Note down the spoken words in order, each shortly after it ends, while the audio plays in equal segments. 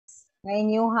na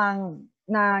inyuhang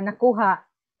nakuha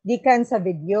gikan sa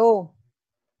video.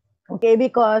 Okay,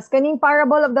 because kaning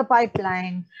Parable of the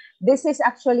Pipeline, this is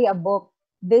actually a book.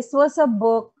 This was a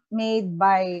book made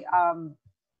by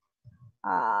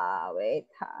wait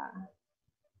ha.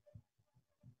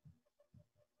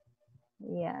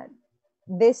 Yeah.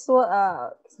 This was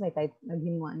may type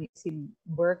naghimuan ni si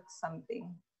Burke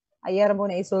something. Ayar mo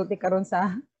na isulti karon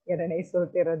sa yara na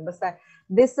isulti ron basta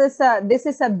this is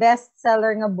a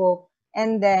bestseller nga book,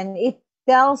 and then it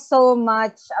tells so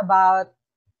much about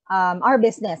our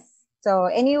business.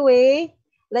 So anyway,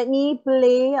 let me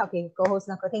play. Okay, co-host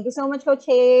na ko. Thank you so much, Coach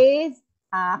Hayes.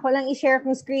 Ako lang i-share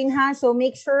kong screen ha. So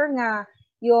make sure nga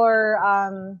your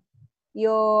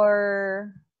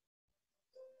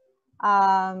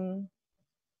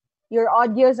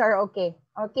audios are okay.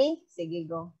 Okay? Sige,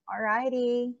 go.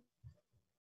 Alrighty.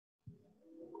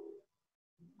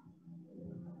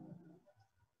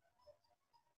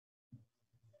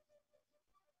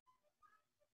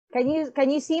 Can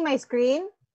you see my screen?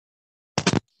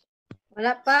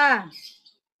 Wala pa.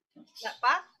 Wala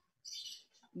pa?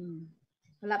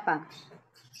 Wala pa.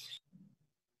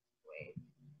 Wait.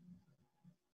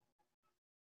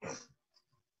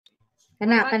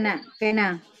 Kana.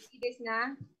 See this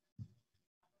na?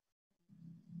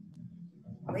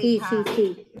 Si.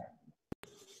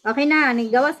 Okay na,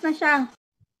 gawas na siya.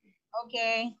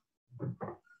 Okay.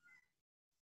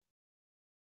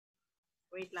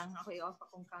 Wait lang, ako i-off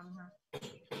akong cam ha.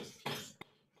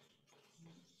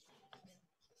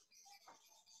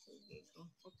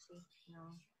 Okay,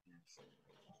 no.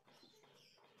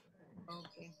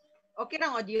 Okay. Okay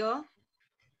lang audio?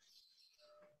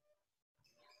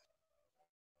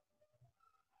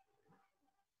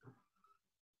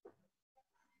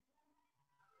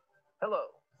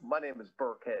 Hello, my name is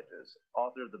Burke Hedges,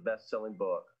 author of the best-selling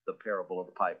book, The Parable of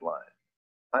the Pipeline.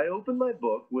 I open my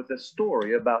book with a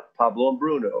story about Pablo and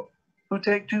Bruno, who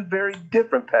take two very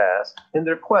different paths in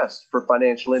their quest for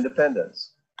financial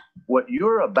independence. What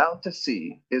you're about to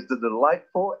see is the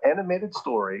delightful animated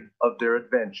story of their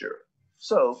adventure.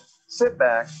 So sit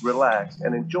back, relax,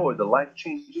 and enjoy the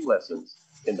life-changing lessons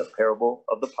in The Parable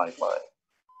of the Pipeline.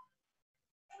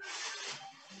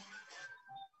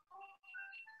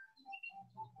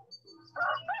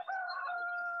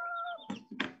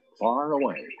 Far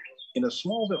away, in a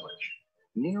small village,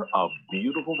 near a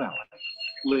beautiful valley,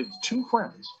 lived two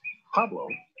friends, Pablo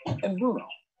and Bruno.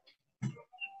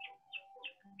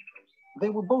 They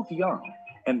were both young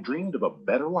and dreamed of a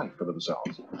better life for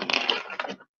themselves.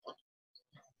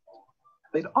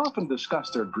 They'd often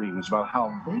discuss their dreams about how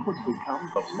they would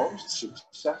become the most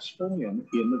successful men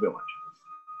in the village.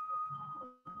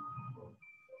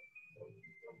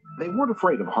 They weren't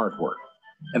afraid of hard work,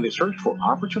 and they searched for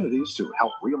opportunities to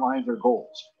help realize their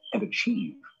goals and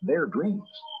achieve their dreams.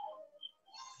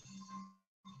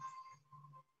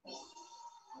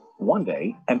 One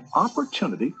day, an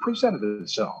opportunity presented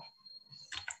itself.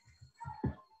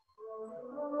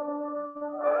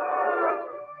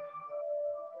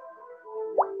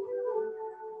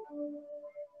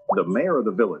 The mayor of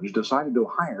the village decided to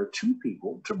hire two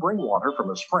people to bring water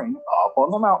from a spring up on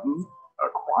the mountain,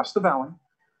 across the valley,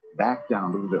 back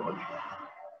down to the village.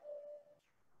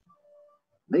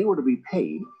 They were to be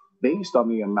paid based on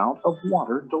the amount of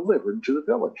water delivered to the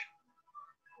village.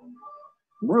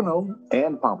 Bruno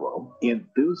and Pablo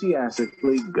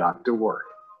enthusiastically got to work.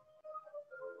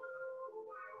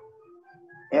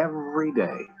 Every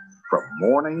day, from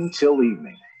morning till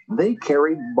evening, they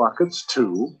carried buckets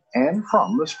to and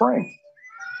from the spring.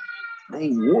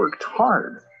 They worked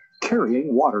hard,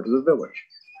 carrying water to the village.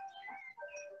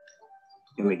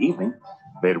 In the evening,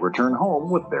 they'd return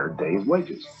home with their day's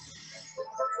wages.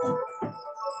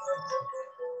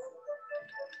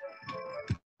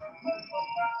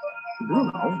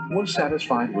 Bruno was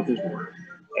satisfied with his work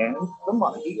and the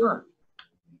money he earned.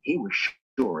 He was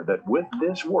sure that with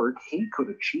this work, he could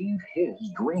achieve his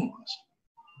dreams.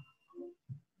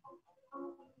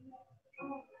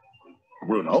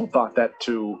 Bruno thought that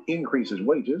to increase his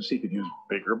wages, he could use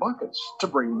bigger buckets to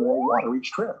bring more water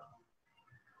each trip.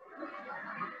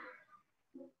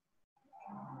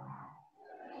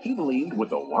 He believed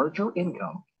with a larger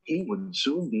income, he would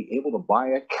soon be able to buy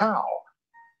a cow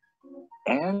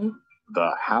and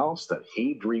the house that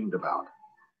he dreamed about.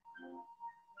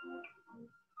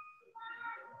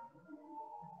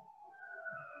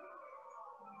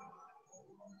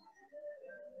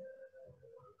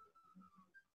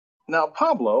 Now,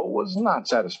 Pablo was not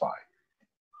satisfied.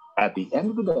 At the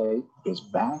end of the day, his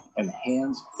back and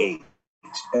hands ached,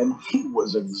 and he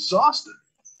was exhausted.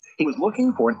 He was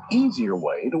looking for an easier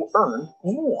way to earn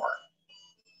more.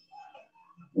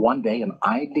 One day, an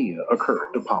idea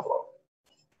occurred to Pablo.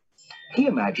 He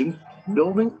imagined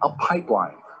building a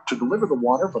pipeline to deliver the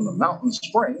water from the mountain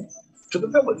spring to the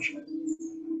village.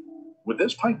 With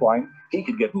this pipeline, he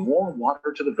could get more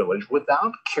water to the village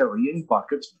without carrying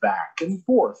buckets back and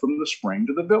forth from the spring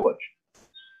to the village.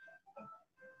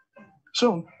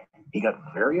 Soon, he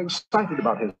got very excited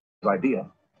about his idea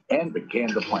and began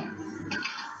to plan.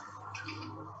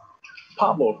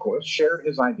 Pablo, of course, shared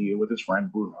his idea with his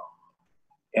friend Bruno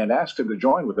and asked him to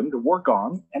join with him to work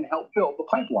on and help build the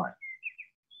pipeline.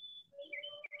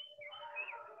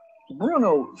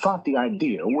 Bruno thought the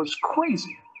idea was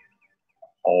crazy.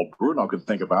 All Bruno could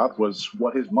think about was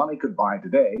what his money could buy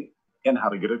today and how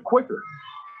to get it quicker.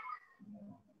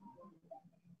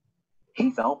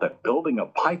 He felt that building a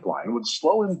pipeline would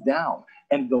slow him down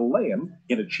and delay him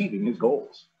in achieving his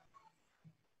goals.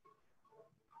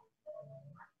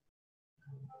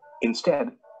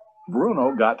 Instead,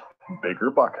 Bruno got bigger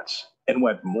buckets and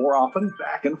went more often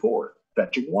back and forth,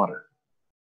 fetching water.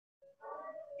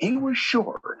 He was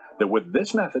sure that with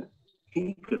this method,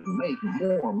 he could make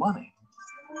more money.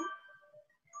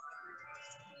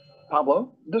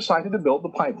 Pablo decided to build the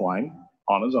pipeline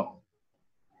on his own.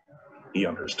 He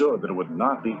understood that it would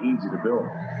not be easy to build,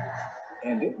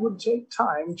 and it would take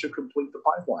time to complete the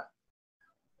pipeline.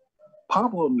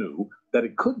 Pablo knew that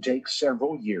it could take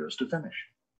several years to finish,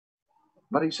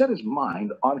 but he set his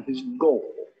mind on his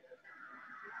goal.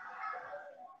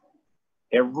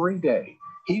 Every day,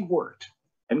 he worked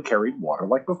and carried water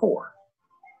like before.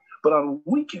 But on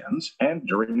weekends and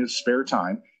during his spare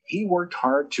time, he worked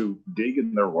hard to dig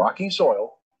in the rocky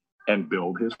soil and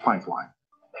build his pipeline.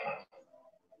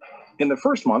 In the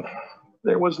first month,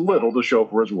 there was little to show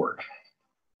for his work.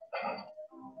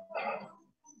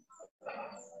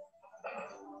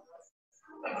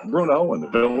 Bruno and the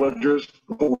villagers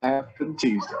laughed and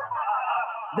teased him.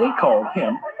 They called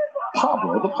him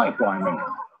Pablo the Pipeline Man.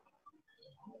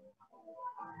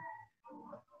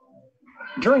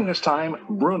 During this time,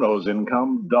 Bruno's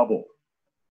income doubled.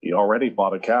 He already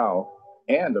bought a cow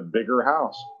and a bigger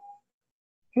house.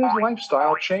 His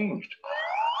lifestyle changed.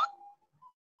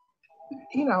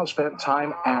 He now spent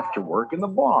time after work in the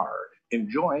bar,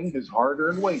 enjoying his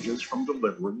hard-earned wages from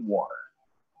delivering water.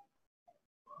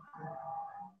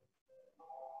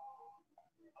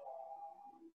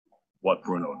 What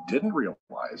Bruno didn't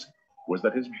realize was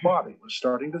that his body was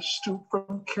starting to stoop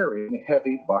from carrying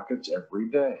heavy buckets every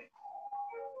day.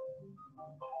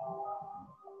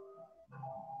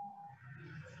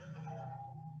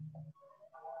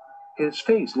 His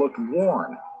face looked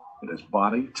worn and his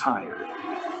body tired.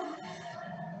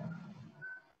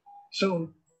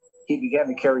 Soon, he began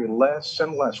to carry less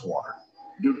and less water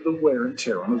due to the wear and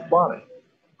tear on his body.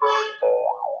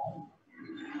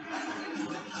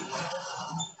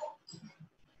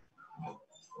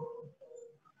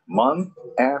 Month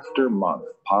after month,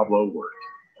 Pablo worked.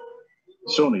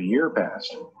 Soon a year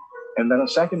passed, and then a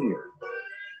second year.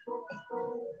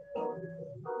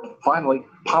 Finally,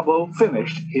 Pablo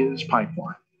finished his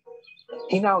pipeline.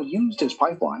 He now used his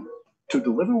pipeline to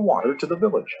deliver water to the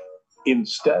village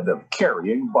instead of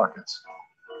carrying buckets.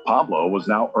 Pablo was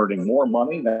now earning more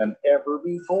money than ever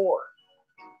before.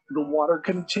 The water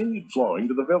continued flowing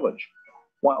to the village,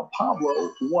 while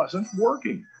Pablo wasn't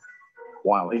working.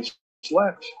 While he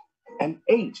slept and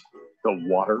ate, the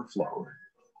water flowed.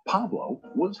 Pablo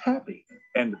was happy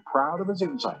and proud of his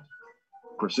insight,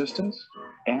 persistence,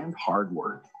 and hard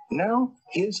work. Now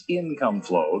his income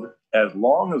flowed as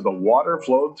long as the water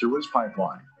flowed through his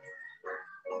pipeline.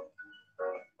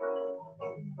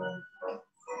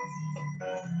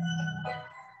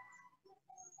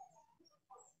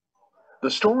 The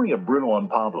story of Bruno and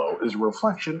Pablo is a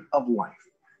reflection of life.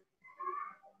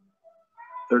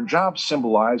 Their jobs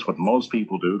symbolize what most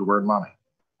people do to earn money.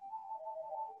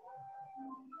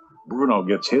 Bruno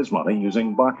gets his money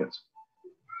using buckets.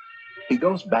 He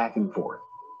goes back and forth,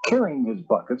 carrying his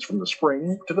buckets from the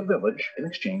spring to the village in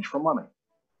exchange for money.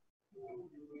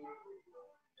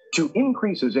 To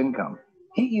increase his income,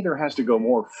 he either has to go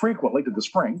more frequently to the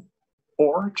spring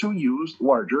or to use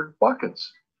larger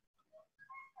buckets.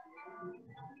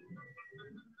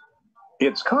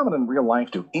 It's common in real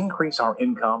life to increase our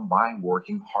income by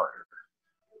working harder.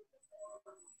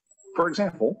 For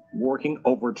example, working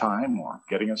overtime or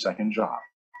getting a second job.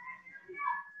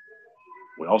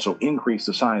 We also increase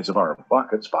the size of our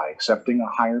buckets by accepting a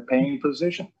higher paying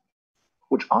position,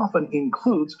 which often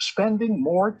includes spending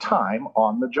more time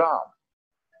on the job.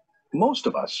 Most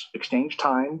of us exchange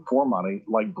time for money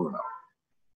like Bruno.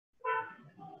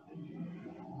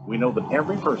 We know that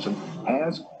every person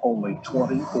has only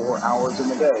 24 hours in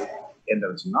the day, and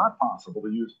that it's not possible to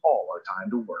use all our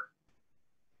time to work.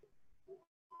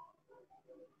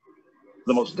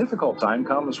 The most difficult time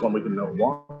comes when we can no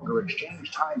longer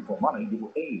exchange time for money due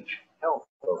to age, health,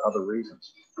 or other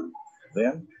reasons.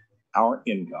 Then our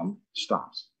income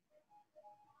stops.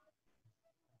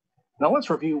 Now let's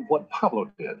review what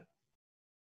Pablo did.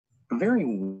 Very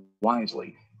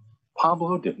wisely,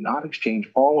 Pablo did not exchange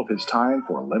all of his time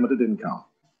for limited income,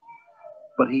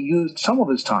 but he used some of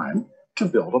his time to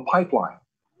build a pipeline.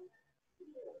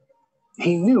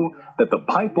 He knew that the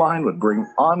pipeline would bring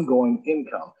ongoing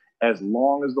income as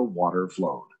long as the water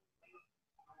flowed.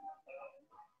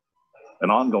 An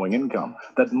ongoing income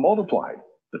that multiplied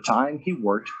the time he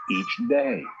worked each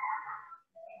day.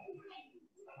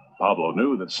 Pablo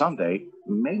knew that someday,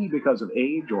 maybe because of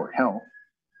age or health,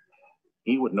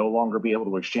 he would no longer be able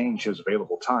to exchange his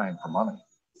available time for money.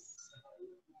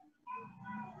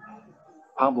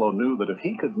 Pablo knew that if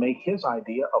he could make his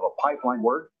idea of a pipeline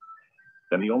work,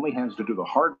 then he only has to do the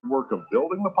hard work of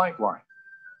building the pipeline.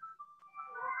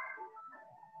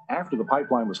 After the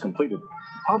pipeline was completed,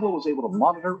 Pablo was able to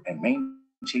monitor and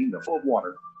maintain the flow of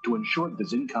water to ensure that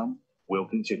his income will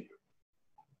continue.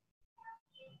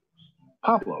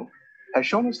 Pablo has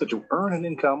shown us that to earn an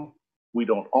income, we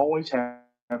don't always have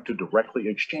to directly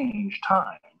exchange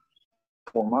time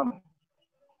for money.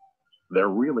 There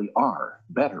really are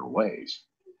better ways.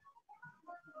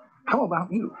 How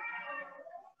about you?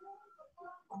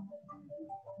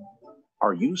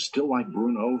 Are you still like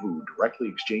Bruno, who directly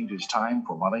exchanges time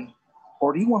for money?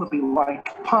 Or do you want to be like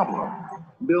Pablo,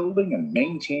 building and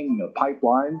maintaining a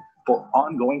pipeline for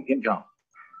ongoing income?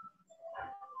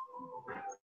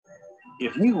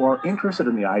 If you are interested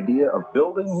in the idea of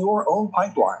building your own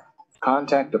pipeline,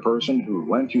 contact the person who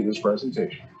lent you this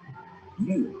presentation.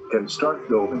 You can start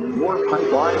building your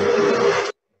pipeline today.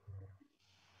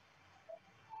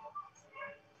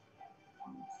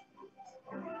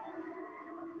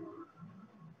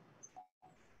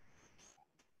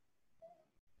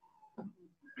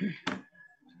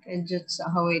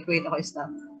 Wait, ako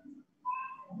stop.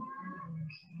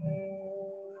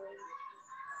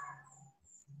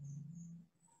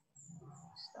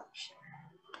 Stop share.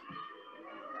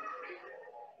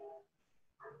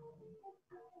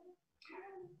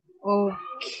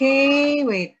 Okay,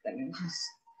 wait.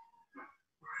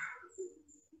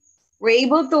 We're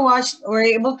able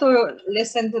to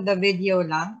listen to the video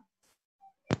lang.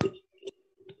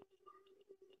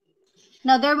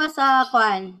 No, there was a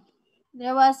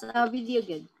There was a video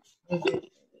good.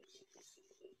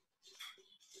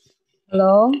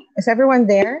 Hello? Is everyone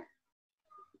there?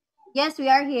 Yes, we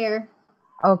are here.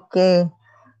 Okay.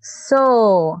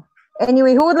 So,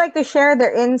 anyway, who would like to share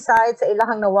their insights sa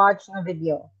ilahang na-watch na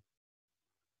video?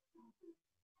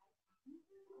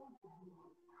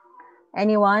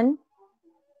 Anyone?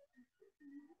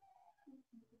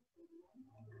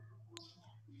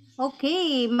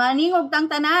 Okay, maningog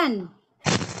tang tanan.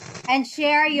 And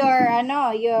share your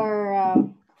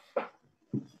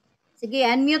sige,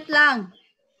 unmute lang.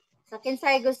 Sa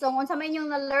kinsay gusto unsa man yung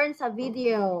na-learn sa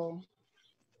video.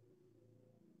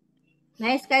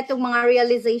 Nice kay itong mga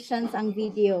realizations ang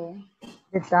video.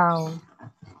 Bitaw.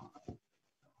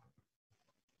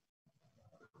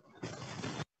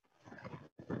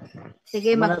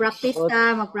 Sige, mag-practice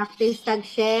tag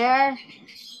share.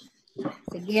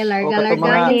 Sige, larga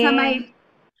sa may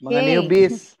mga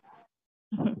newbies.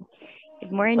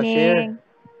 Good morning.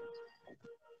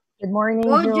 Good morning,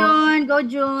 Go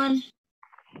June.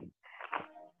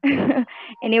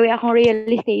 Anyway, akong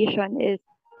realization is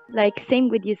like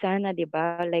same with you, Sana,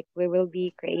 diba? Like we will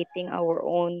be creating our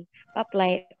own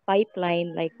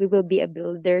pipeline. Like we will be a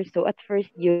builder. So at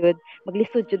first, yun,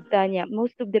 maglisod jud ta niya.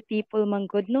 Most of the people,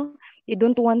 man good, no? They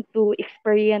don't want to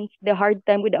experience the hard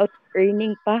time without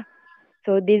earning pa.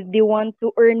 So they want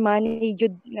to earn money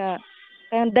jud nga.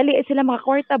 Kaya dali sila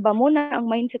makakwarta ba? Muna ang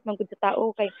mindset man gud sa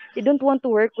tao kay they don't want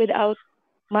to work without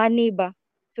money ba.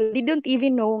 So they don't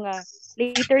even know nga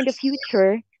later in the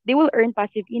future they will earn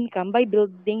passive income by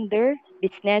building their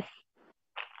business.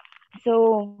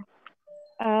 So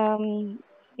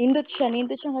nindot siya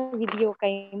nga video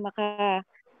kay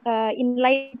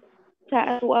enlighten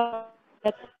sa ato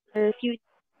better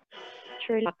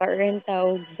future, maka-earn ta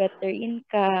og better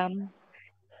income.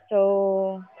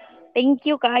 So thank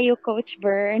you kaayo Coach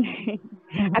Vern.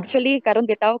 Actually karon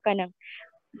bitaw kanang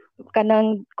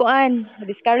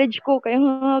discourage ko kayo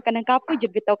kanang kapoy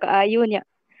jud bitaw kaayo niya.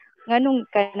 Nganong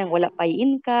kanang wala pay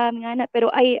income ngana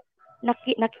pero ay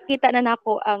nakita na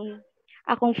nako ang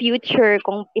akong future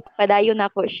kung ipadayon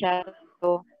nako siya.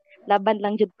 So laban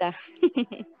lang jud ta.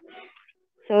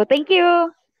 So thank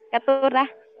you Katura.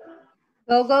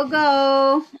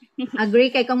 Go.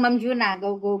 Agree kay kong Ma'am Juna.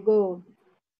 Go.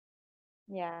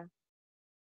 Yeah.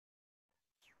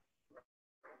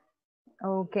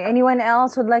 Okay. Anyone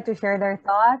else would like to share their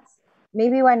thoughts?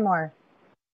 Maybe one more.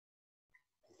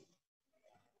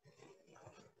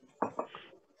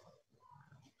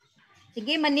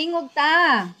 Sige, maningog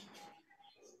ta.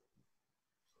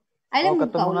 Alam mo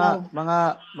kato kaulaw.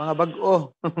 mga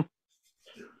bag-o.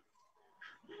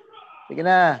 Sige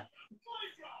na.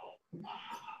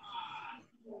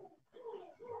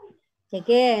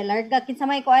 Sige, larga kinsa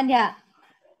may kuan diha.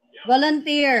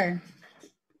 Volunteer.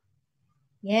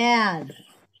 Yes.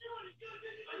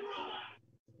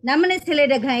 Naman ni sila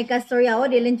daghang ikastorya o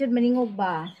dilin jud maningog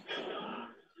ba?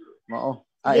 Mao.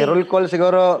 Sige. I-roll call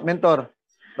siguro, mentor.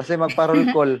 Basta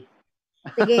magpa-roll call.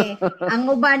 Sige, ang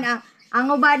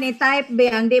uban ni type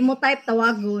B, ang di mo type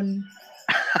tawagon.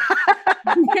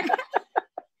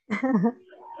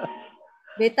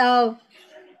 Bitaw,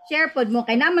 share pod mo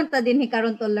kay naman ta din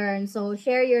karon to learn. So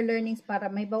share your learnings para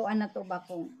may bawaan na to ba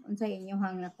kung unsa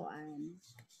inyohang nakuan.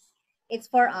 It's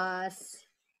for us.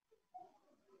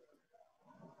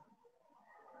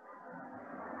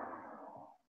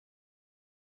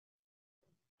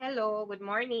 Hello, good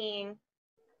morning.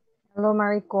 Hello,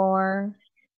 Maricor.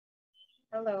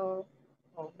 Hello.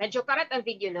 Oh, medyo karat ang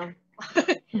video, no?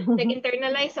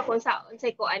 Nag-internalize ako sa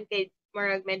unsay kuan kay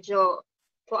marag medyo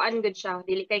kuan good siya,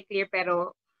 dili kay clear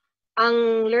pero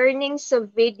ang learning sa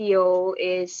video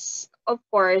is of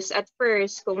course at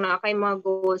first kung naa kay mga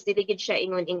goals dili gid siya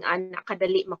ingon ing-an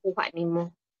kadali makuha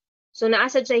nimo. So naa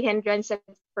sad siya hindrance at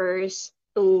first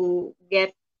to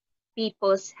get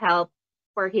people's help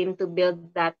for him to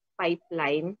build that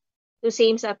pipeline. So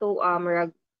same sa to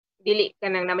marag dili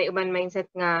kanang na may uban mindset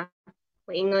nga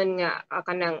moingon nga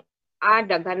kanang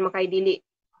daghan makay dili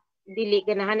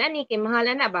ganahan ani kay mahal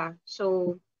na ba.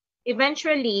 So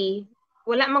eventually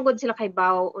wala magud sila kay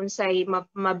baw unsay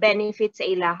ma-benefit sa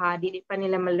ilaha, dili pa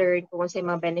nila ma-learn kung unsay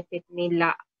ma-benefit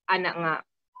nila ana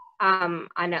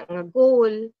nga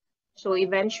goal. So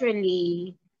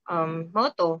eventually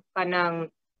mao to kanang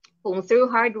kung through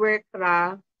hard work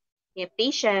ra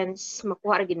patience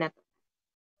makuha ra gid nato.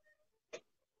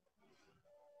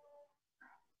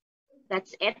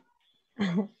 That's it.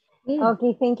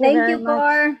 Okay, thank you very much.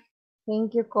 Cor.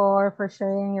 Thank you, Cor, for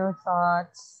sharing your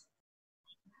thoughts.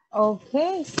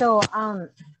 Okay, so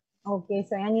yan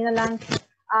yun na lang.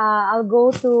 I'll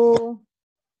go to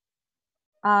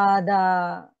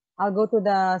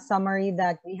the summary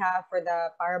that we have for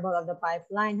the parable of the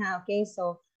pipeline. Okay,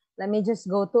 so let me just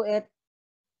go to it,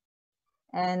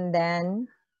 and then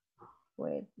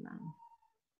wait now.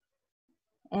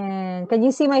 And can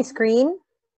you see my screen?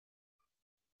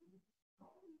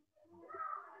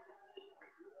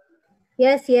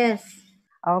 Yes.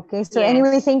 Okay, so Yes.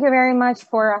 anyway, thank you very much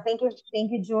for thank you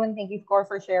June, thank you Cor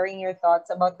for sharing your thoughts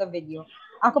about the video.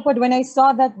 Ako po, when I saw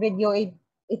that video, it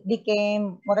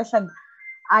became mura siya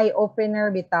eye opener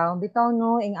bitaw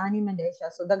no ing ani man siya.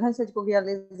 So daghan sa ko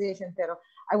realization, pero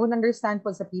I would understand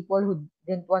po sa people who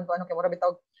didn't want to kay mura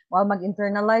bitaw while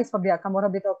mag-internalize pabiya ka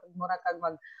mura bitaw mura kag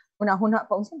mag una-una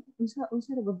pa unsa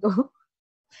gud to.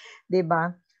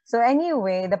 Diba? So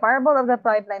anyway, the parable of the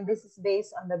pipeline, this is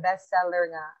based on the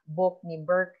bestseller nga book ni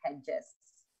Burke Hedges.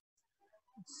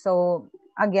 So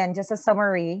again, just a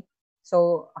summary.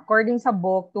 So according sa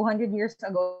book, 200 years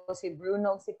ago, si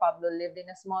Bruno and si Pablo lived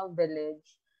in a small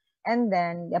village, and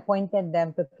then they appointed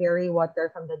them to carry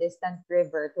water from the distant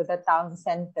river to the town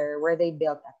center where they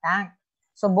built a tank.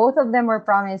 So both of them were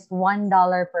promised $1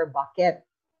 per bucket.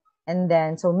 And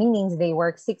then, so meanings they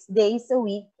work 6 days a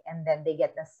week, and then they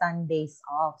get the Sundays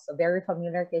off. So very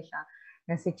familiar kay siya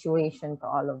na situation to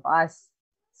all of us.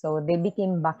 So they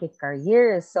became bucket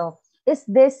carriers. So is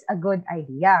this a good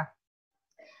idea?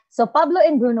 So Pablo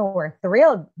and Bruno were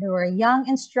thrilled. They were young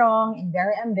and strong and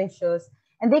very ambitious,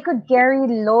 and they could carry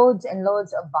loads and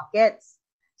loads of buckets.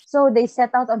 So they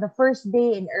set out on the first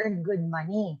day and earned good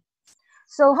money.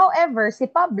 So, however, si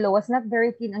Pablo was not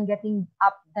very keen on getting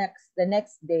up the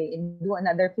next day and do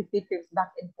another 50 trips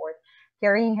back and forth,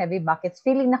 carrying heavy buckets.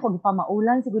 Feeling na ko,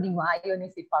 gipamaulan, siguro yung maayo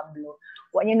ni si Pablo.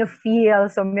 Wa niya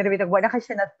na-feel. So, mirabitag, wala ka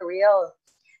siya na-thrill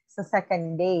sa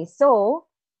second day. So,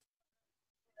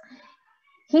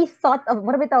 he thought of,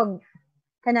 marabitag,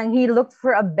 he looked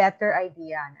for a better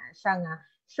idea na. Siya nga,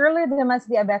 surely there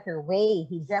must be a better way.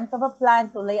 He dreamt of a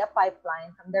plan to lay a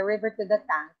pipeline from the river to the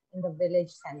tank in the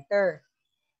village center.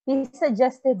 He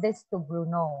suggested this to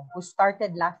Bruno, who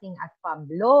started laughing at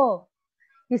Pablo.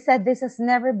 He said this has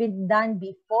never been done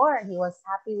before. He was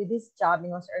happy with his job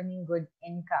and was earning good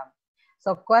income.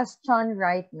 So question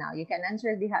right now. You can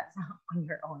answer this on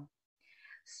your own.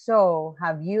 So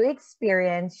have you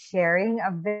experienced sharing a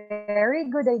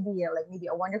very good idea, like maybe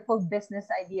a wonderful business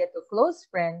idea to close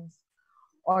friends,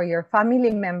 or your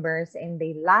family members and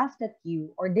they laughed at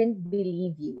you or didn't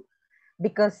believe you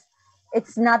because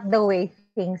it's not the way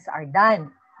things are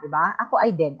done. Diba? Ako,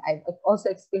 I did. I've also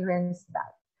experienced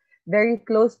that. Very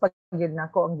close pag yun na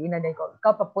ko ang ginaday ko.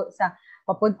 Ikaw,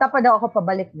 papunta pa daw ako,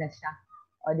 pabalik na siya.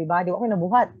 O, diba? Di ako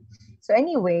nabuhat. So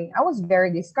anyway, I was very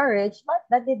discouraged, but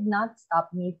that did not stop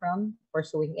me from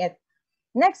pursuing it.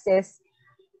 Next is,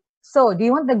 so, do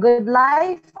you want the good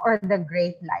life or the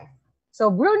great life?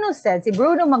 So, Bruno said, si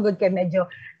Bruno magud kay medyo,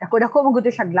 dako-dako magud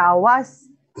siya glawas.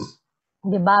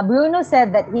 Diba? Bruno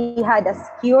said that he had a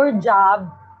secure job.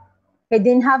 He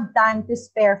didn't have time to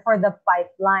spare for the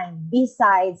pipeline.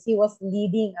 Besides, he was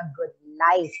leading a good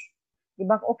life.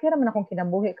 Diba? Okay raman akong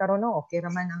kinabuhi karon, no? Okay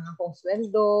raman ang akong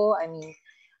sweldo. I mean,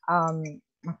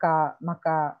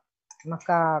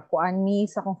 kuan mi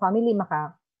sa akong family,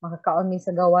 makakaon mi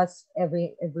sa gawas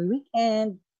every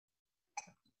weekend.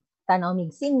 Tanaw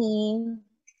mig singing,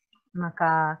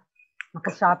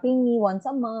 maka-shopping mi once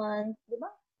a month, di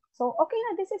ba? So, okay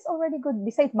na, this is already good.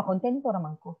 Besides, makontento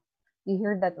raman ko. You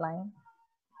hear that line?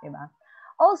 Di ba?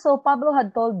 Also, Pablo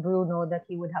had told Bruno that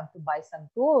he would have to buy some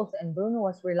tools and Bruno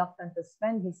was reluctant to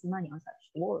spend his money on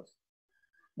such tools.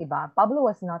 Di ba? Pablo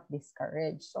was not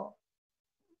discouraged. So,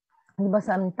 di ba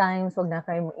sometimes, wag na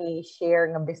kayo i-share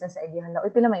ng business idea. Hala,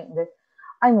 uy, pila may,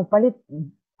 ay, mo palit.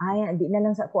 Ay, di na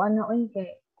lang sa kuan na, uy,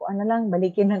 kay kuan na lang,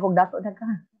 balikin na kung dato na ka.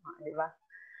 Di ba?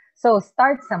 So,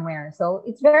 start somewhere. So,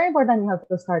 it's very important you have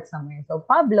to start somewhere. So,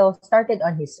 Pablo started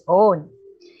on his own.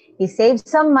 He saved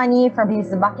some money from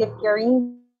his bucket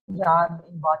carrying job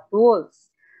and bought tools.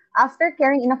 After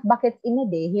carrying enough buckets in a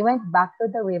day, he went back to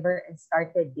the river and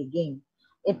started digging.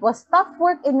 It was tough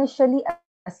work initially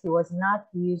as he was not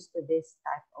used to this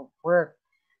type of work.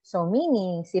 So,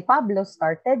 meaning, si Pablo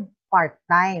started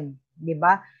part-time.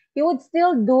 Diba? He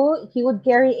would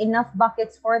carry enough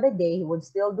buckets for the day. He would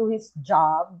still do his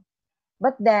job.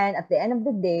 But then, at the end of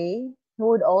the day, he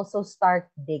would also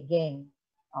start digging.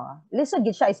 Listen,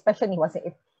 siya, especially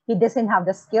if he doesn't have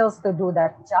the skills to do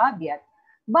that job yet.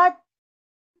 But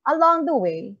along the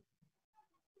way,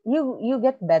 you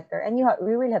get better and we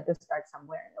really have to start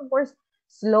somewhere. And of course,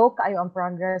 slow kayo ang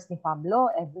progress ni Pablo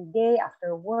every day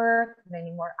after work,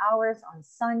 many more hours on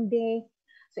Sunday.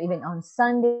 So even on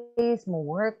Sundays, mo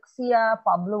work siya.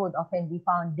 Pablo would often be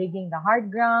found digging the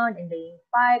hard ground and laying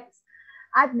pipes.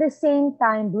 At the same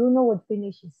time, Bruno would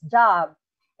finish his job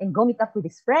and go meet up with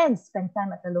his friends, spend time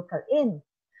at the local inn.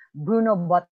 Bruno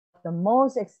bought the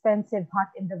most expensive hut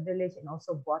in the village and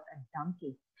also bought a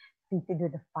donkey fitted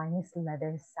with the finest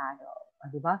leather saddle.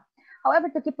 Diba? However,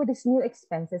 to keep with his new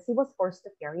expenses, he was forced to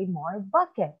carry more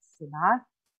buckets. Diba?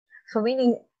 So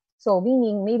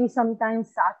meaning maybe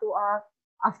sometimes sa ato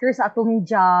after sa atong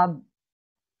job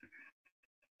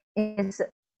is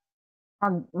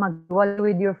magwala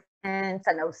with your friends,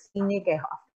 tanaw sine kay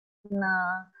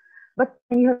na. But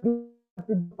you have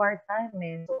to do part-time,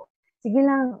 eh. So, sige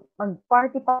lang,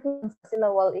 mag-party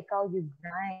sila while ikaw you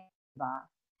grind, diba?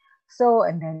 So,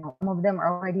 and then some of them are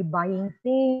already buying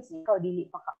things, ikaw dili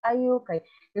pa kaayo, kay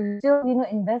you're still,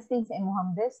 investing sa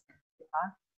imuhang business,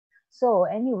 diba? So,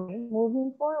 anyway,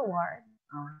 moving forward,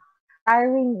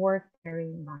 tiring work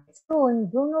carrying buckets. Soon,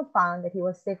 Bruno found that he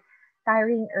was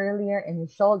tiring earlier and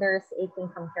his shoulders aching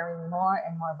from carrying more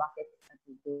and more buckets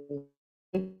every day.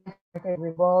 He started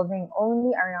revolving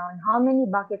only around how many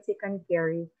buckets he can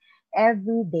carry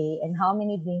every day and how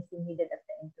many drinks he needed at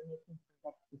the end to make him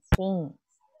forget his things.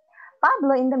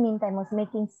 Pablo, in the meantime, was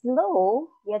making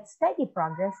slow yet steady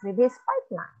progress with his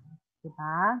pipeline.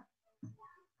 Diba?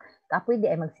 Kapoy di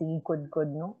ay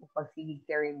magsigig-kud-kud, no? Pagsigig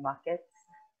carrying buckets.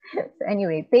 So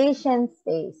anyway, patience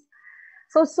stays.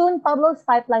 So soon, Pablo's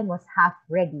pipeline was half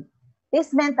ready.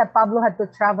 This meant that Pablo had to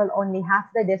travel only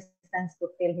half the distance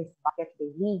to fill his bucket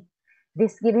daily.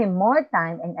 This gave him more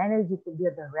time and energy to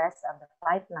build the rest of the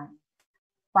pipeline.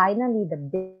 Finally, the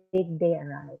big day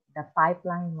arrived. The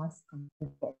pipeline was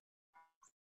completed.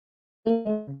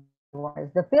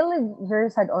 The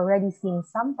villagers had already seen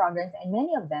some progress, and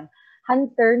many of them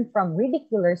had turned from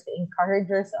ridiculers to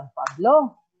encouragers of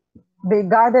Pablo. They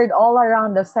gathered all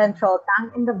around the central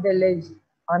tank in the village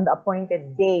on the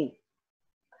appointed day.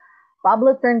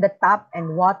 Pablo turned the tap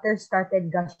and water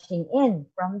started gushing in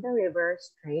from the river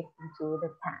straight into the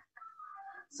tank.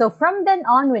 So from then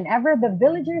on, whenever the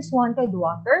villagers wanted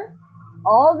water,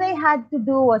 all they had to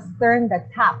do was turn the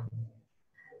tap.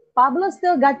 Pablo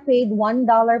still got paid $1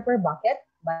 per bucket,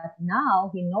 but now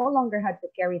he no longer had to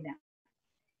carry them.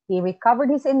 He recovered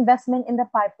his investment in the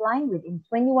pipeline within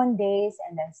 21 days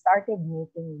and then started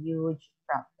making huge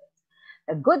profits.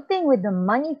 The good thing with the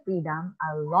money freedom,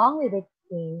 along with it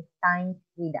came time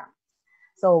freedom.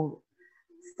 So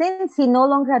Since he no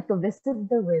longer had to visit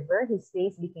the river, his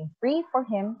space became free for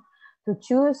him to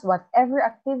choose whatever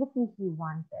activity he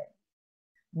wanted.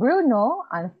 Bruno,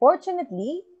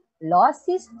 unfortunately, lost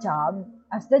his job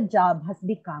as the job has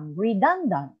become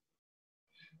redundant.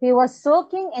 He was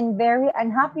sulking and very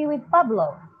unhappy with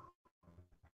Pablo.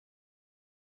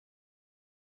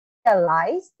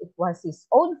 Realized it was his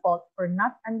own fault for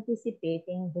not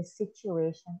anticipating the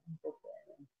situation and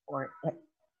preparing for it.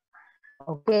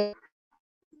 Okay,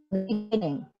 the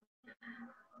beginning.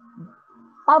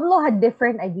 Pablo had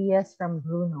different ideas from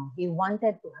Bruno. He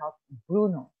wanted to help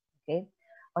Bruno. Okay,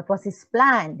 what was his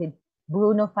plan? Did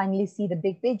Bruno finally see the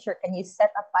big picture? Can you set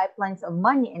up pipelines of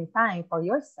money and time for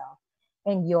yourself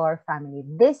and your family?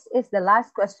 This is the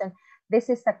last question. This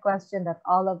is the question that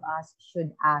all of us should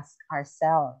ask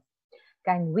ourselves.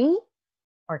 Can we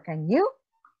or can you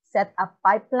set up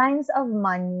pipelines of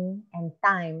money and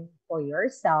time for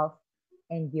yourself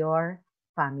and your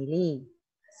family?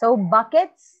 So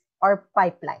buckets or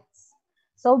pipelines.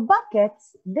 So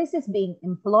buckets, this is being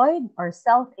employed or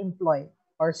self-employed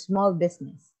or small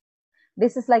business.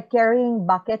 This is like carrying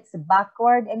buckets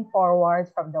backward and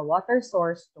forward from the water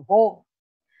source to home.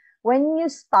 When you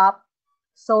stop,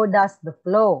 so does the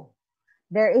flow.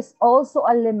 There is also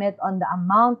a limit on the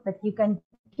amount that you can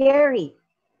carry.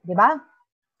 Diba?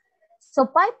 So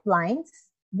pipelines,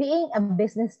 being a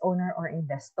business owner or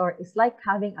investor is like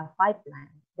having a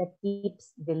pipeline that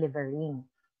keeps delivering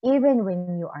even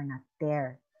when you are not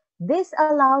there. This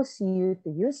allows you to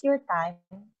use your time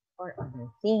for other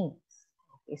things.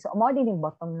 Okay, so amo din yung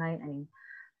bottom line aning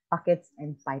buckets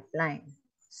and pipeline.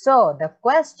 So the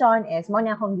question is, mo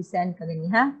niya akong gisend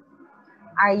kaganiha.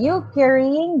 Are you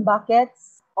carrying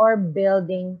buckets or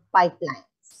building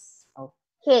pipelines?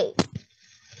 Okay.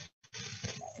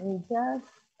 Let me just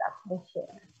stop the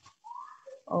share.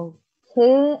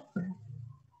 Okay.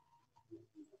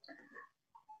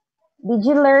 Did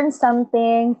you learn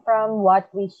something from what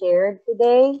we shared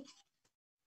today?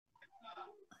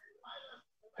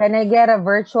 Can I get a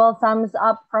virtual thumbs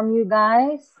up from you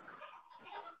guys?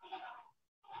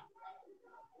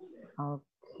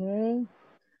 Okay.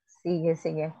 Sige,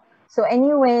 sige. So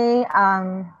anyway,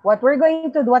 what I'm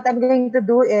going to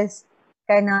do is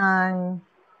kanang,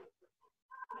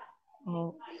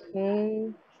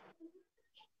 okay.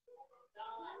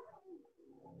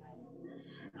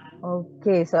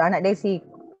 Okay, so anak day si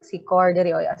Cor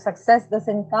diri, success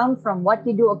doesn't come from what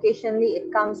you do occasionally,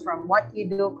 it comes from what you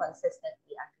do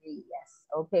consistently. Agree, yes.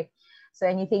 Okay. So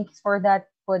anything for that,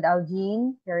 Food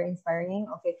Algene? Very inspiring.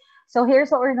 Okay. So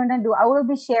here's what we're gonna do. I will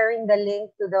be sharing the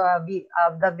link to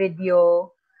the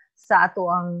video sa ato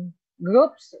ang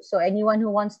groups. So anyone who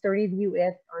wants to review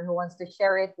it or who wants to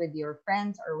share it with your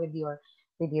friends or with your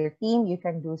team, you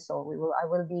can do so. I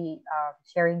will be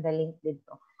sharing the link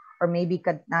dito. Or maybe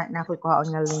nakukuha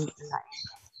nga link live.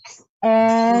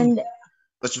 And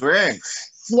Coach Greg.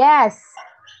 Yes.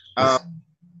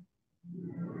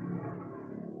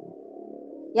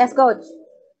 Yes, Coach.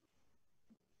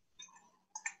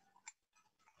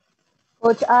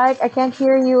 Coach Ike, I can't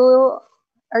hear you.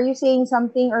 Are you saying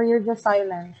something or you're just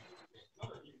silent?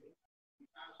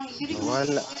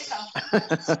 Wala.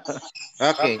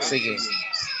 Okay, sige.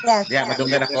 Yes. Yeah,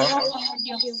 madunggan ako.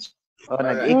 Oh,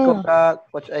 nag-echo ka,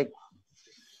 Coach Ike.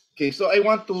 Okay, so I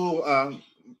want to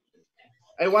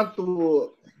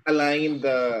align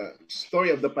the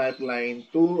story of the pipeline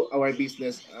to our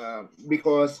business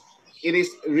because it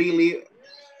is really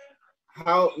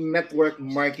how network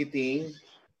marketing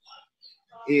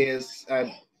is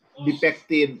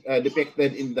depicted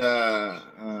in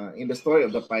the story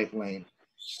of the pipeline.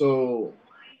 So,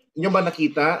 inyo ba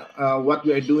nakita what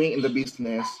we are doing in the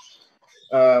business?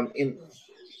 In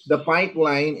the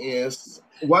pipeline is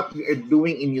what we are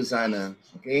doing in Usana.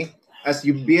 Okay, as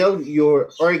you build your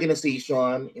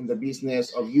organization in the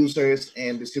business of users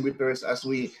and distributors, as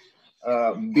we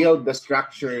build the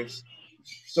structures,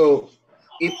 so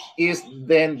it is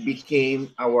then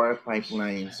became our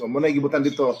pipeline. So muna gibutan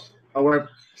dito our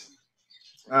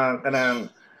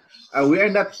we are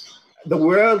not, the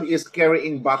world is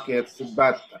carrying buckets,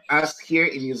 but us here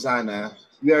in Usana,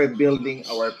 we are building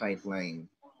our pipeline.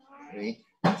 Okay?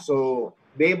 So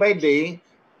day by day,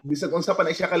 bisag unsa pa na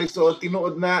siya kalisod,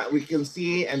 tinuod na, we can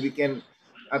see and we can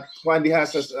at kuan diha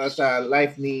sa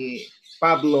life ni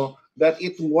Pablo that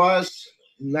it was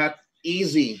not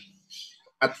easy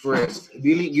at first.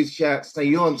 Dili gyud siya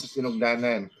sayon sa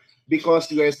sinugdanan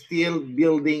because we are still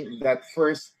building that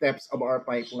first steps of our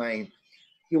pipeline.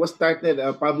 He was started,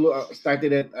 Pablo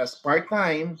started it as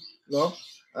part-time, no?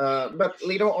 But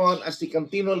later on, as he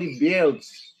continually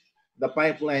builds the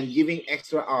pipeline, giving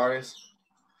extra hours,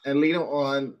 and later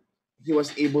on, he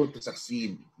was able to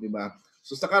succeed, di ba?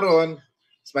 So sa karon,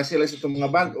 especially sa itong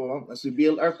mga bago, as we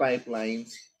build our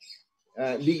pipelines,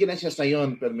 di na siya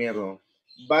sayon primero.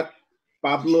 But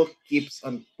Pablo keeps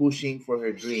on pushing for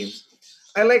her dreams.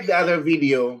 I like the other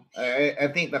video.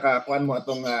 I think nakakuan mo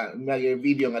atong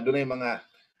video nga doon ay mga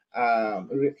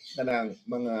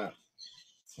mga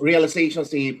realization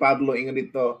si Pablo ingon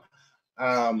dito,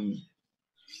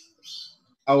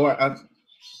 our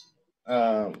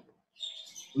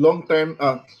long-term,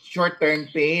 short-term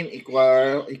pain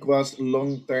equals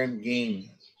long-term gain.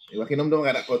 Diba? Kinumdum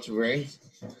nga na Coach Burns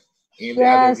in the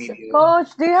other Yes, video.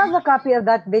 Coach, do you have a copy of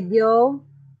that video?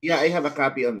 Yeah, I have a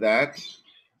copy of that.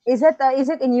 Is it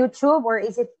in YouTube or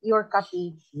is it your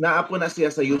copy? Naapo na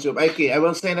siya sa YouTube. Okay, I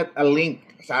will send it a link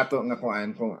sa ato nga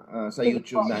kuan kung sa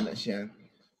YouTube na siya.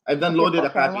 I've downloaded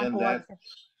a copy of that.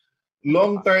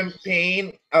 Long-term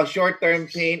pain,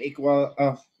 short-term pain equal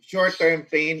short-term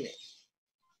pain.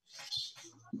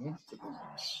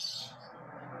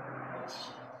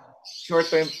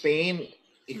 Short-term pain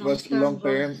equals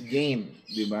long-term gain,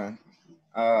 di ba?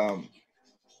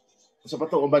 Sa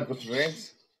pato ubad ko,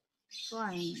 friends?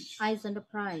 Eyes on the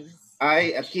prize.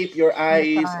 Keep your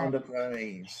eyes on the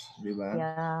prize, di ba?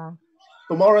 Yeah.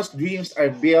 Tomorrow's dreams are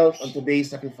built on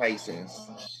today's sacrifices.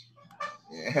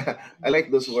 Yeah, I like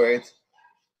those words.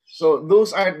 So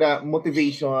those are the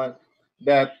motivation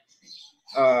that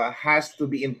has to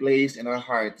be in place in our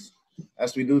hearts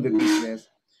as we do the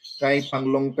business. Kahit pang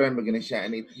long term magana siya,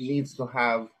 and it needs to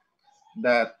have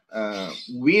that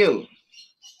will,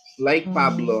 like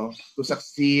Pablo, to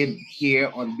succeed here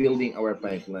on building our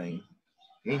pipeline.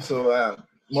 Okay, so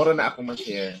moro na ako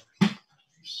ma-share.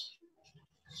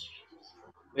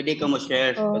 Pwede ko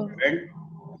mo-share, Coach Vern?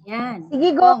 Yan.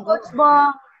 Sige, go, Coach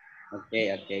Bong.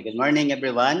 Okay. Good morning,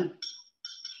 everyone.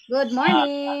 Good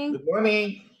morning. Good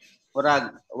morning.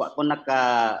 Murag, wa ko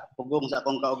nakapugong sa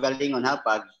akong kaugalingon ha,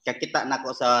 pag kakita na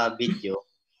ko sa video,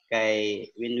 kay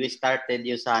when we started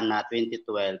Usana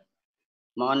 2012,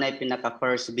 mao na pinaka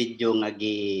first video nga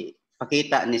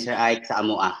gipakita ni Sir Ike sa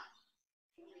amoa.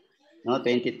 No,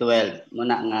 2012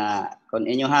 muna nga kung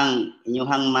inyuhang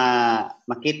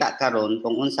makita karon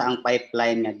kung unsa ang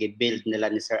pipeline nga gi-build nila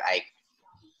ni Sir Ike.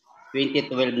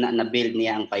 2012 na build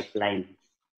niya ang pipeline.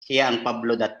 Siya ang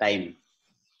Pablo that time.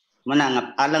 Muna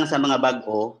nga alang sa mga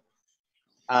bago,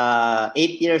 8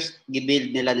 years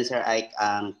gi-build nila ni Sir Ike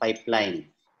ang pipeline.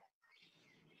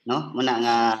 No? Muna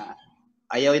nga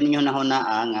ayaw ninyo na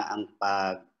hunaa nga ang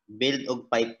pag-build og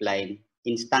pipeline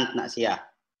instant na siya.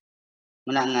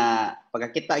 Muna nga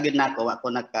pagkakita gyud nako ako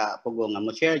nakapugo nga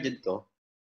mo share jud ko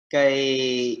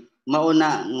kay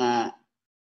mauna nga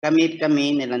kami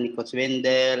nila ni Coach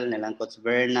Wendell, nila ni Coach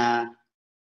Verna,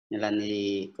 nila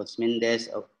ni Coach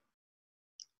Mendez of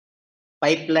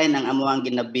pipeline ang amuang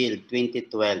gina-build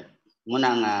 2012. Muna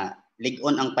nga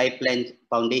lig-on ang pipeline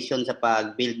foundation sa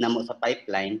pag-build namo sa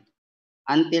pipeline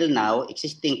until now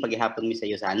existing paghihapon mi sa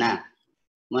Usana.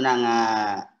 Muna nga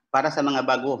para sa mga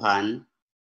baguhan,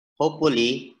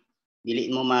 hopefully dili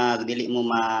mo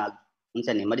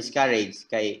ma-discourage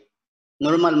kay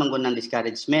normal man gud ang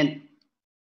discouragement.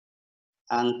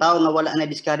 Ang tao nga wala na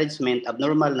discouragement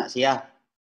abnormal na siya.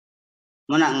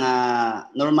 Muna nga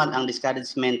normal ang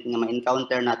discouragement nga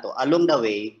ma-encounter nato along the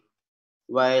way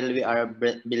while we are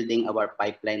building our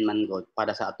pipeline man god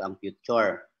para sa ato ang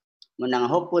future. Muna nga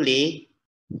hopefully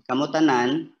kamo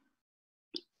tanan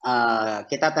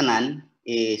kita tanan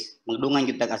is magdungan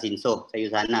gyud tag asinso sa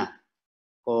Usana.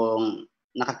 Kung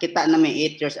nakakita na may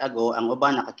 8 years ago, ang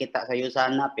uban nakakita sa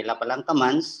Usana pila pa lang ka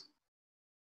months,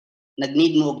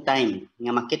 nag-need mo og time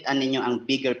nga makita ninyo ang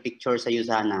bigger picture sa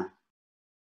Usana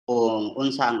kung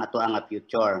unsa ang ato ang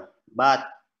future. But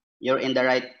you're in the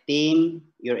right team,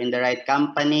 you're in the right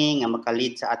company nga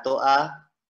maka-lead sa ato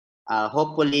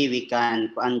hopefully we can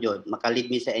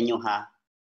maka-lead mi sa inyo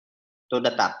to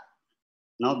the top.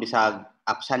 No, bisag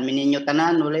absan mi ninyo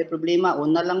tanan, walay problema,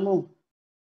 una lang mo.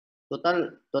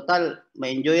 Total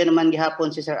ma-enjoy naman gihapon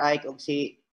si Sir Ike og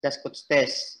si Coach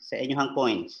Tess sa inyong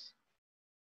points.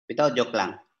 Bitaw joke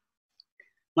lang.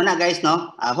 Muna guys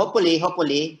no, hopefully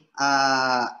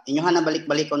inyohan na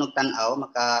balik-balik ko og tan-aw,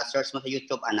 maka-search mo sa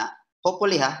YouTube ana.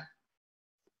 Hopefully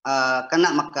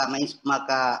kana maka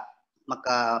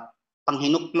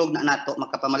panghinuklog na nato,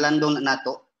 makapamalandong na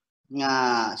nato nga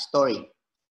story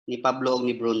ni Pablo ug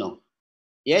ni Bruno.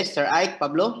 Yes, Sir Ike,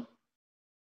 Pablo.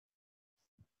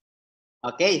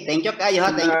 Okay, thank you kayo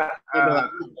ha. Thank you.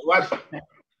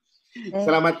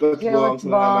 Salamat Coach Bong.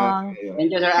 Salamat. Thank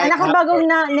you Sir Ike. Anak ko bagong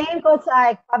name, Coach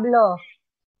Ike, Pablo.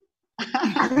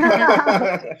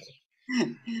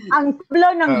 Ang Pablo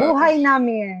ng buhay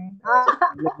namin.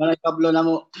 Pablo na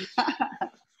mo.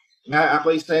 Nga ako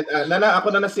i-send ako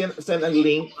na send ang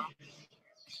link.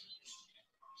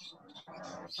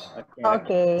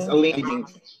 Okay. It's a link.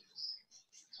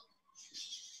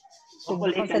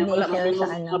 Hopefully, Sige, kung wala share sa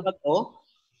mga ano. bago.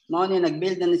 Mao ni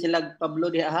nag-build na sila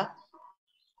Pablo diha ha.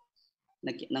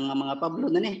 Nang mga Pablo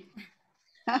na ni.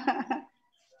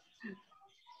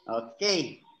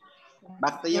 Okay.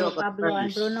 Back to you, So, Pablo and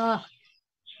Bruno.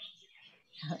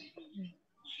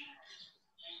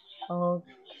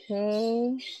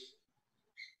 Okay.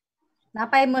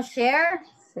 Napay mo share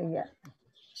Sige.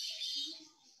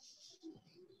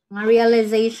 mga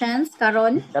realizations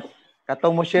karon.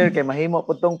 Katong mo share kay mahimo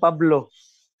pud tong Pablo.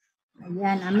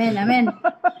 Ayan, amen, amen.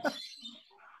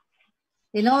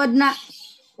 Tinood na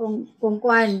kung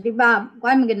kuan, di ba?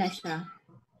 Kuan mo gina siya.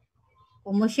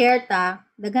 Kung mo share ta,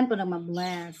 daghan po na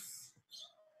mabless.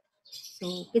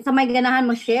 So, kinsa may ganahan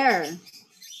mo share.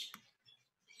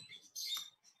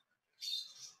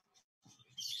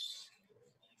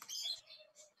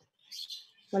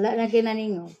 Wala na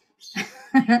ginaningo.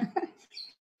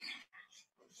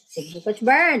 Sige, Coach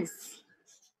Burns.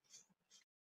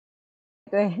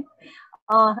 Okay.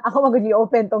 Ako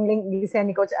mag-open tong link gisan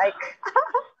ni Coach Ike.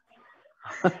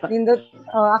 Nindot,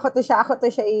 ako to siya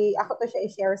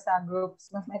i-share sa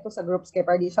groups. Mas ito sa groups kay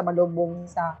para di siya malubong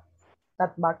sa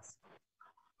chat box.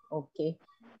 Okay.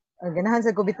 Ganahan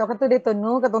sa kubito ka to dito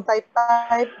no, katong type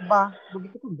ba.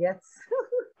 Bugi ko gets.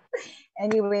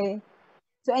 Anyway,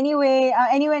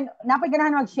 napay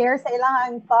ganahan mag-share sa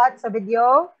ilang thoughts sa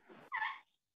video.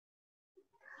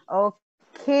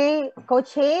 Okay,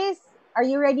 Coach Hayes, are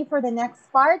you ready for the next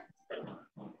part?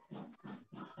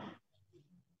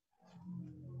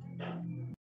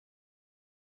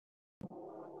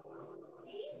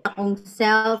 Akong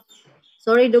self.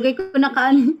 Sorry, dugay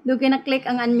na click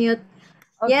ang unmute.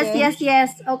 Okay.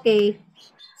 Yes. Okay.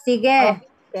 Sige.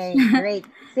 Okay, great.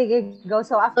 Sige, go.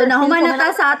 So after So nahuman na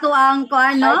ta sa ato ang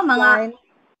kuano, mga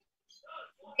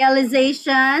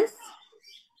realizations.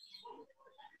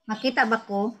 Makita ba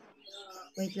ko?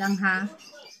 Wait lang ha.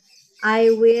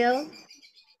 I will.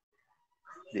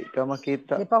 Di ka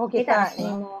makita. Di pa ako kita.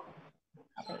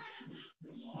 Okay.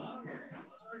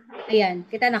 Ayan,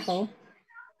 kita na ko.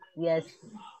 Yes.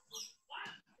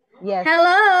 Yes.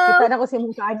 Hello! Kita na ko si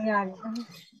mukhaan yan.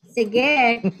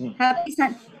 Sige. Happy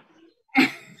Sun.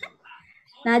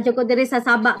 Nadyo ko diri sa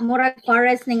Saba. Murag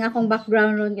forest ning akong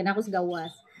background ron. Kaya ako sa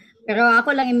gawas. Pero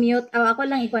ako lang i-mute. Ako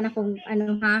lang ikuan akong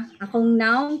akong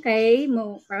noun kay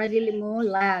mo para dili mo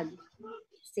lag.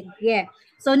 Sige.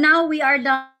 So now we are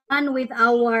done with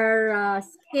our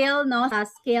skill, no?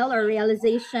 Skill or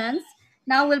realizations.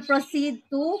 Now we'll proceed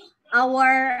to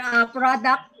our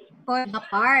product for the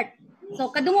part. So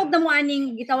kadungog na mo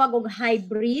aning gitawag og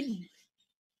hybrid.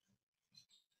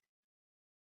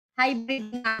 Hybrid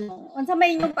nga no. Unsa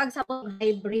may inyong pagsabot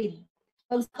hybrid?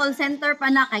 Kung sa call center pa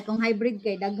na kay kung hybrid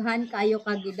kay daghan kayo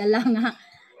kag gidala nga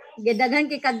gidaghan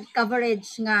kay kag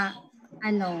coverage nga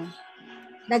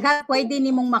daghan pwede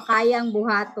nimong makayang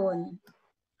buhaton.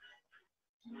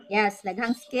 Yes,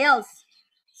 daghang skills.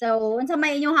 So unsa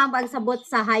may inyong pagsabot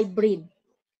sa hybrid?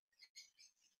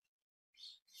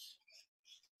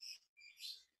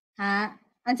 Ha?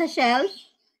 Unsa Shell?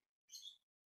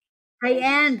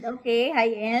 High-end. Okay,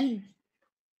 high-end.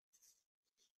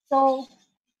 So,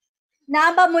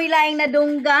 naaba mo ilaing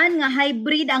nadunggan nga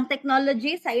hybrid ang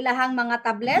technology sa ilahang mga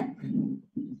tablet?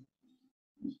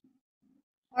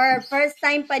 Or first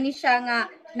time pa ni siya nga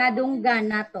nadunggan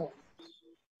nato?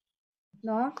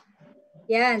 No?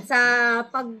 Yan, sa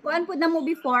pagkuan po na mo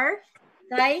before,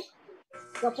 kay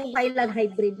kung kailang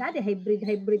hybrid na,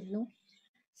 hybrid, no?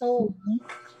 So,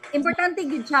 importante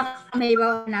gud siya may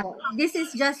na. This is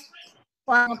just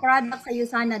ang product sa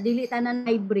sana dili tanan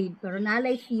hybrid pero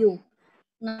nalay few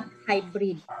nga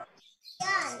hybrid.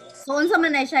 So unsa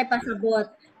man na siya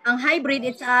ipasabot? Ang hybrid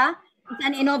it's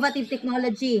an innovative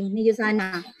technology ni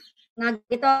sana. Nga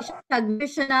ito siya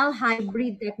traditional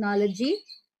hybrid technology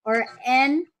or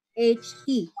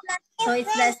NHT. So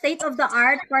it's the state of the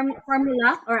art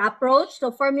formula or approach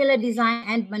to formula design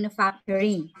and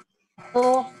manufacturing.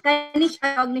 So kani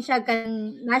siya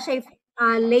kan na siya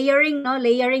layering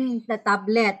the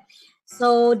tablet.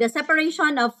 So the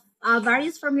separation of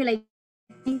various formula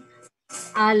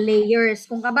layers.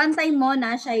 Kung kabantay mo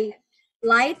na siya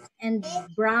light and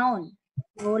brown.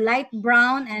 So light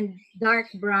brown and dark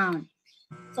brown.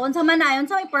 So unsa man na,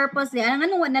 unsa may purpose diyan?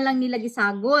 Ano na lang nila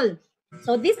gisagol.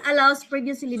 So this allows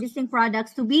previously distinct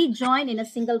products to be joined in a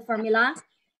single formula,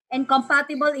 and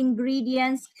compatible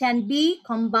ingredients can be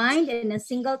combined in a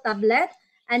single tablet,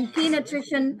 and key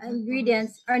nutritional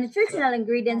ingredients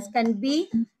can be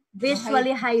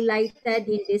visually highlighted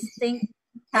in distinct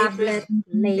tablet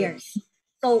layers.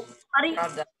 So,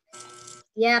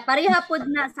 pareha pod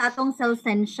na sa atong cell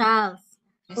essentials.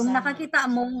 Kung nakakita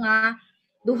mo nga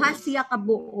duha siya ka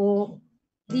buo,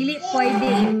 dili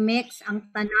pwede i-mix ang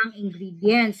tanang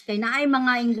ingredients kay naay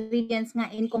mga ingredients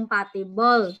nga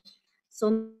incompatible.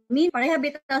 So, pareha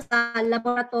bitaw sa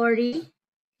laboratory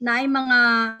naay mga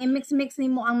i-mix-mix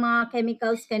nimo ang mga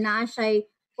chemicals kay naa siya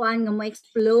kuan nga mo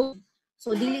explode.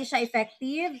 So dili siya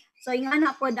effective. So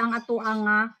ingana pod ang ato ang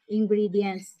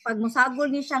ingredients. Pag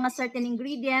mosagol ni siya nga certain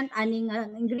ingredient, aning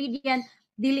ingredient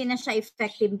dili na siya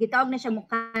effective. Gitawag na siya mo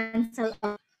cancel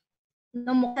out.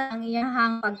 No mo ang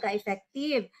iyahang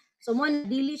pagka-effective. So mo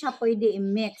dili siya pwede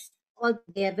i-mix all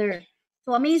together.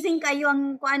 So amazing kayo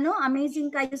ang amazing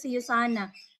kayo si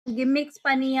Yusana. Gi-mix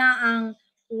pa niya ang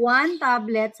 1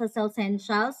 tablet sa cell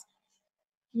essentials.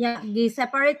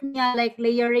 Gi-separate niya like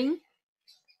layering.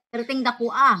 Pero ting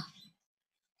dakua.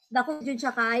 Dako jud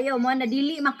siya kaayo mo na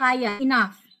dili makaya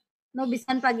enough. No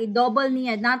bisan pag i-double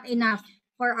niya not enough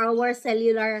for our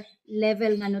cellular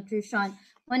level nga nutrition.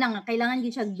 Mo na nga kailangan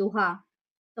gid siya duha.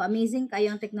 So amazing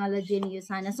kayo ang technology ni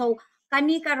Yusana. So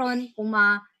kani karon kung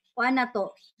kuan na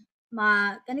to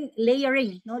kani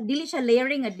layering, no? Dili siya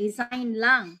layering, a design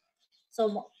lang. So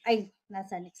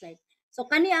nasa next slide. So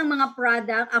kani ang mga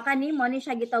product, kani mo ni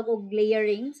siya gitawag og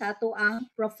layering sa ato ang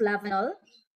proflavanol.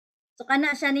 So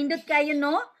kana siya nindot kayo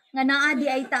no nga naa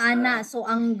di ay taana. So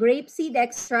ang grapeseed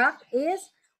extract is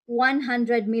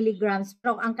 100 milligrams.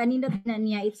 Pero ang kanindot na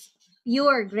niya it's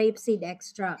pure grapeseed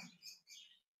extract.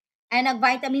 And ang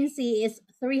vitamin C is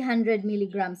 300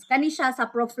 milligrams. Kani siya sa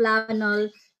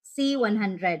proflavanol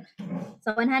C100.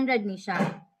 So 100 ni siya.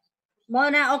 Mo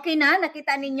na okay na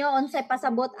nakita ninyo unsay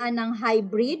pasabot ng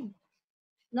hybrid.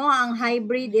 No, ang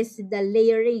hybrid is the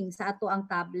layering sa ato ang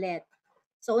tablet.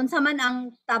 So unsa man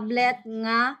ang tablet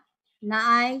nga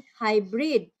naay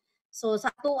hybrid. So sa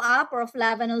ato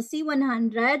proflavanol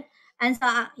C100 and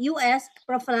sa US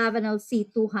proflavanol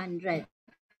C200.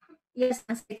 Yes,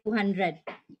 200.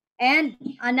 And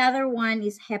another one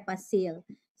is Hepasil.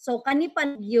 So kani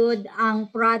pa gyud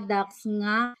ang products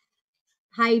nga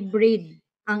hybrid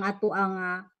ang ato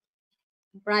ang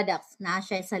products na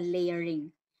siya sa layering.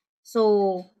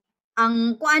 So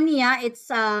ang kuan niya it's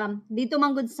dito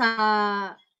man gud sa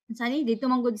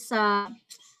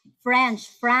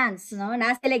France, no?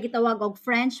 Na sila gitawag og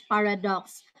French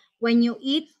paradox. When you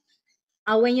eat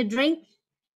when you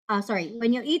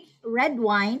eat red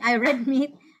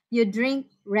meat, you drink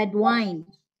red wine.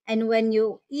 And when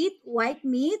you eat white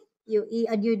meat,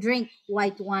 you drink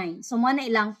white wine. So mo na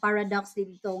ilang paradox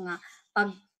dito nga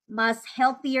pag mas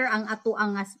healthier ang ato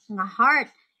ang nga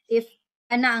heart if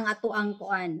kana ang ato ang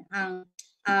kuan ang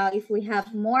if we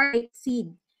have more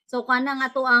seed. So kana ang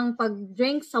ato ang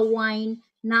pag-drink sa wine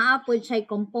naapod siya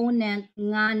component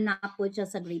nga naapod siya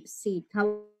sa grapeseed.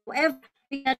 However,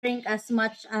 we can drink as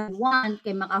much as want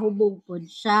kay makahubog pod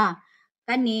siya.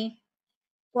 Kani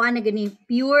kuan na gani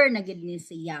pure na gid ni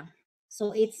siya.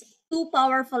 So it's two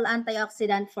powerful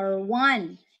antioxidant for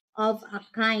one of a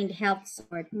kind health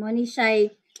sort. Mo ni siya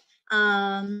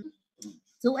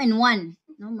 2-in-1.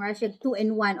 No, mara siya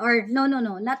 2-in-1 or no,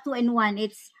 not 2-in-1.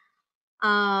 It's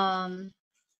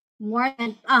more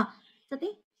than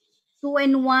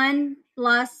 2-in-1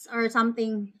 plus or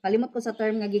something. Kalimot ko sa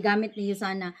term nga gigamit niyo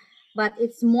sana. But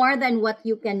it's more than what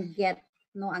you can get,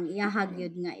 no, ang iyahag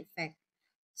yun nga effect.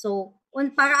 So,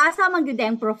 para asa man gyud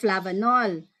ang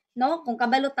proflavanol, no? Kung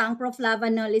kabalo ta ang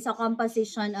proflavanol is a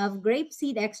composition of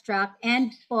grapeseed extract and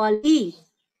poly.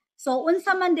 So,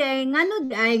 unsa man day ngano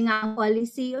day nga ang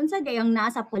policy, unsa day ang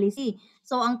nasa policy.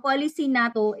 So, ang policy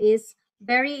nato is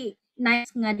very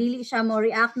nice nga dili siya mo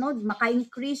react, no?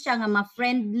 Maka-increase siya nga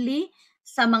ma-friendly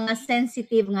sa mga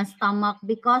sensitive nga stomach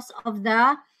because of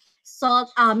the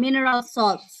mineral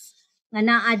salts nga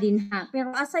naa din ha. Pero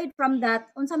aside from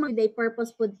that, unsa man day purpose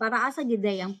food para asa gid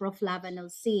ang proflavanol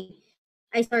C.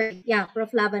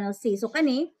 Proflavanol C. So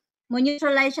kani mo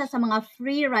neutralize siya sa mga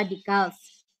free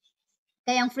radicals.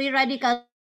 Kaya ang free radicals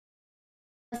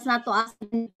nato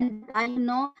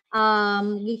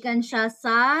gikan siya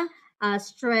sa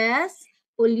stress,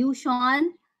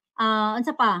 pollution,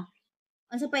 unsa pa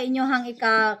inyohang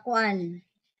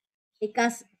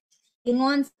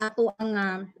ingon sa ato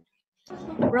ang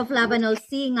proflavanol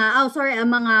C nga ang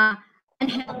mga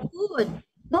unhealthy food,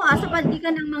 no? Asa pa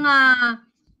gikan ang mga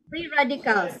free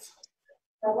radicals,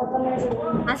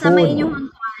 asa may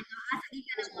inyohang asa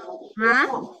gikan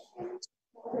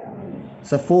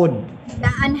sa food, the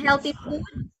unhealthy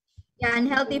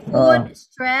food,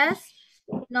 stress,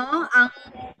 no, ang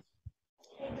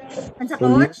sa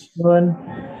coach pollution,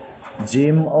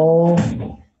 GMO,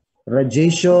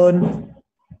 radiation,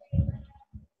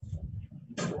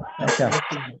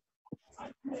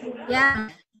 Yeah.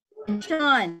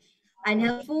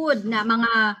 Unhealthy food na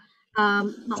mga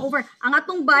ma-over. Ang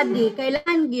atong body,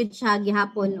 kailangan gid siya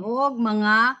gihapon og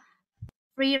mga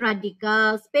free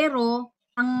radicals. Pero,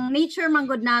 ang nature man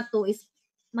gud nato is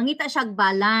mangita siya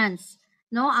balance.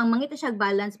 No? Ang mangita siya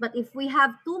balance. But if we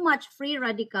have too much free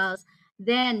radicals,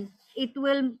 then it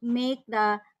will make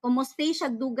kung mo stay siya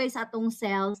dugay sa atong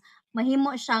cells,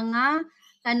 mahimo siya nga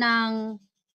kanang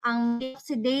ang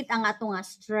oxidate ang atong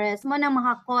stress. Mo nang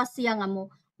maka-cause siya nga mo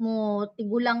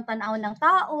tigulang tan-aw ng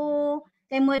tao,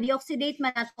 kay mo deoxidate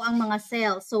man ato ang mga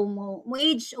cells. So mo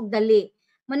age og dali.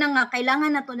 Mo na nga kailangan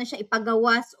nato na siya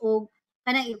ipagawas og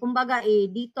kanang kumbaga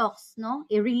detox, no?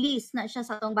 I-release na siya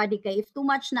sa atong body kay if too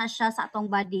much na siya sa atong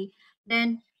body,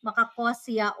 then maka-cause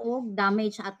siya og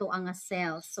damage sa ato ang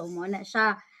cells. So mo na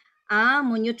siya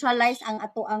mo neutralize ang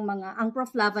ato ang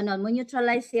proflavanol, mo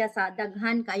neutralize siya sa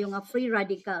daghan kayo nga free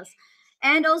radicals.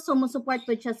 And also mo support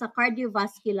po siya sa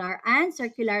cardiovascular and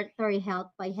circulatory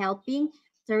health by helping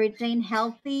to retain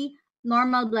healthy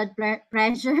normal blood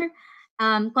pressure,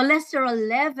 cholesterol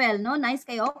level, no? Nice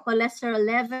kayo, cholesterol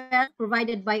level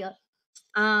provided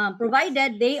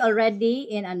they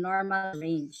already in a normal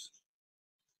range.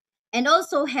 And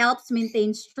also helps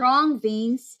maintain strong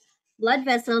veins, blood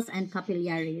vessels, and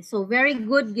capillary. So very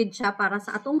good gid siya para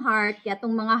sa atong heart, kaya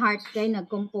atong mga heart kay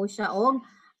nag-compose siya og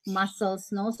muscles,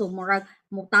 no? So murag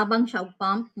mutabang siya og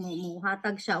pump,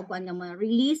 muhatag siya og nga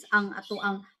ma-release ang ato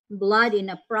ang blood in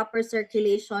a proper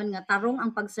circulation, nga tarong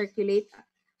ang pag-circulate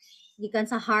gikan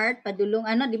sa heart padulong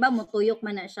di ba mutuyok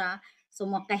man na siya, so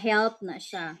maka-help na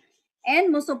siya.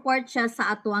 And mo support siya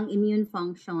sa ato ang immune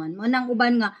function. Mo nang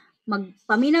uban nga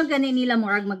magpaminaw gani nila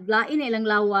murag maglain ilang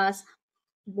lawas,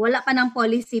 wala pa ng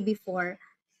policy before,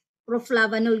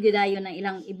 proflavanol gidayon ng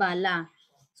ilang ibala.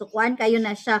 So kuan kayo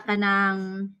na siya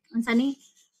kanang unsa ni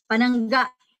panangga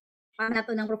pa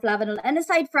nato ng proflavanol. And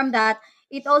aside from that,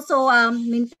 it also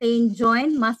maintain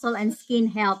joint, muscle, and skin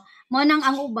health. Mo nang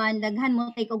ang uban daghan mo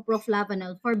take og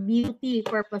proflavanol for beauty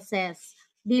purposes.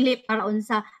 Dili para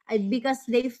unsa because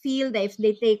they feel that if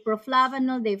they take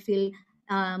proflavanol, they feel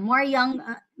more young,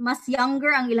 mas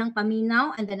younger ang ilang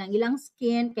paminaw, and then ang ilang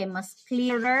skin kay mas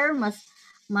clearer, mas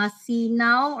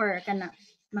sinaw or kana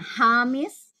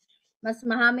mahamis, mas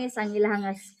mahamis ang ilang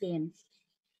skin.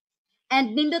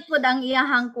 And nindot pud ang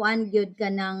iyahang kuan gyud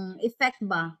kanang effect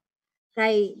ba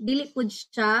kay dili pud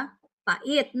siya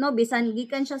pait, no? Bisan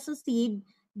gikan siya sa seed,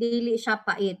 dili siya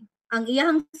pait. Ang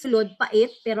iyahang sulod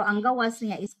pait pero ang gawas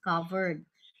niya is covered.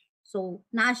 So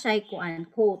naa siya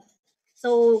kuan coat.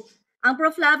 So ang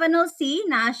proflavanol C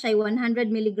naa siya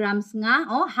 100 milligrams nga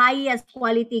highest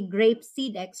quality grape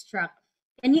seed extract.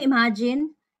 Can you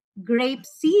imagine? Grape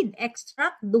seed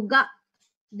extract, duga.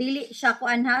 Dili siya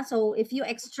kuan ha. So if you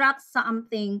extract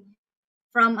something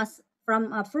from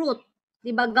a fruit,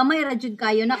 di ba gamay ra jud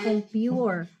kayo na kung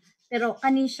pure. Pero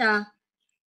kani siya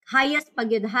highest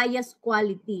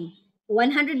quality.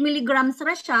 100 milligrams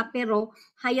ra siya pero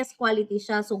highest quality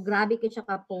siya. So grabe kay siya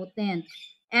ka potent.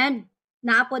 And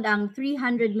naapod ang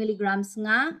 300 milligrams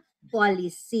nga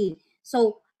policy.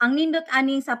 So ang nindot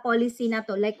ani sa policy na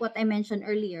to, like what I mentioned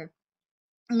earlier,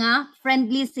 nga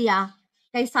friendly siya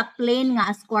kaysa plain nga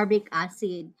ascorbic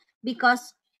acid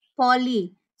because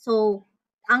poly. So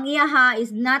ang iyaha is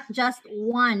not just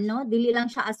one, no? Dili lang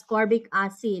siya ascorbic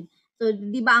acid. So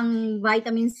di ba ang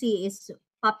vitamin C is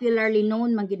popularly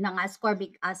known man gid nga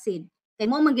ascorbic acid. Kay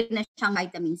mo man gid na siyang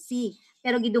vitamin C.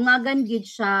 Pero gidungagan gid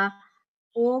siya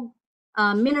og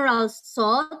mineral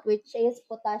salt which is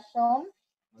potassium,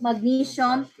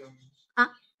 magnesium,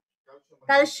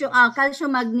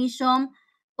 calcium, magnesium,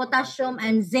 potassium,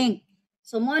 and zinc.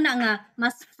 So mo na nga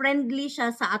mas friendly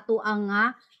siya sa ato ang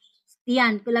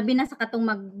tiyan, labi na sa katong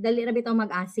magdali ra bitaw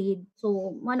mag-acid.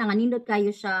 So mo na nga nindot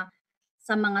kayo siya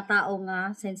sa mga tao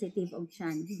nga sensitive og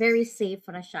tiyan. Very safe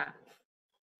ra siya.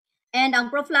 And ang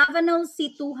proflavanol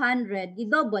C200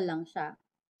 gidouble lang siya.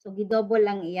 So gidouble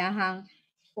lang iyahang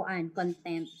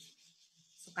content.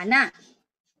 So kana.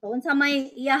 So unsa may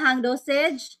iyahang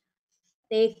dosage?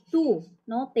 Take 2,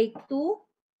 no? Take 2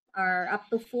 or up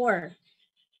to 4,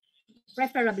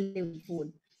 preferably with food.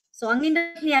 So ang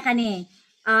nindot niya kani,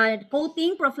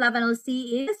 coating proflavanol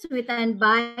C is sweetened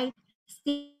by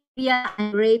stevia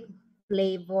and grape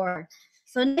flavor.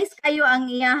 So nice kayo ang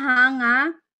iyahang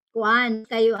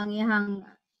kayo ang iyahang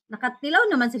nakatilaw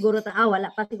naman siguro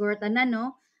wala pa siguro tanan,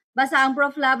 no? Basta ang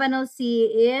proflavanol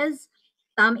C is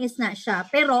tamis na siya.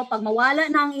 Pero pag mawala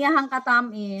na ang iyahang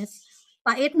katamis,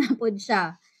 pait na pod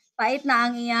siya. Pait na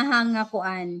ang iyahang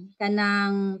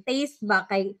kanang taste ba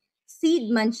kay seed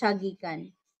man siya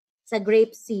gikan sa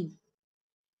grape seed.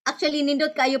 Actually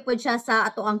nindot kayo po siya sa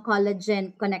ato ang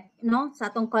collagen connect, no? Sa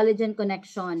atong collagen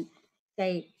connection.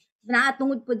 Kay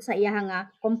naatungod pud sa iya nga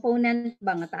component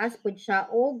ba nga taas pud siya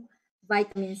og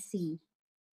vitamin C.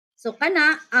 So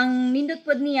kana ang nindot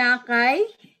pud niya kay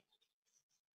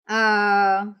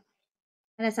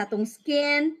sa atong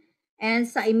skin and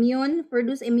sa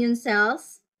produce immune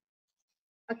cells.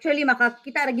 Actually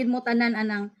makakita ra gyud mo tanan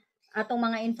anang atong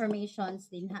mga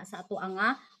informations din ha sa ato ang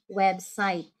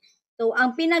website. So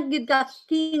ang pinag-gyud ka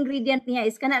key ingredient niya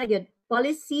is kana ra gyud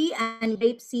policy and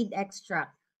rapeseed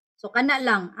extract. So kana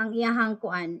lang ang iyahang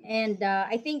kuan. And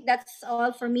I think that's all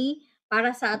for me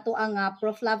para sa ato ang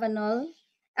proflavanol.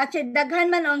 Actually daghan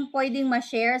man ang pwedeng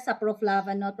ma-share sa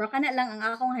proflavanol pero kana lang ang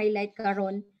akong highlight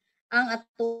karon ang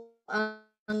ato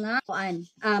ang kuan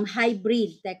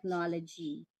hybrid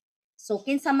technology. So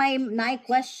kinsa may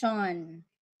question?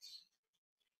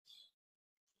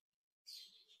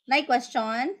 May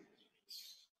question?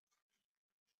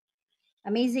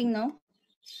 Amazing, no?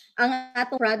 Ang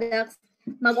atong products.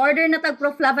 Mag-order na tag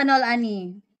proflavanol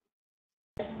ani.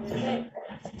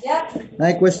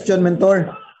 May question,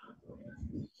 mentor.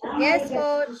 Yes,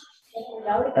 coach.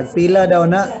 Nagpila daw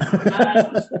na.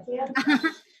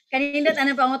 Kanindot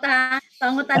ano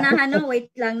pangutanahan no? Wait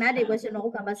lang na, di question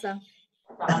ako kabasa.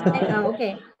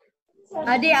 Okay.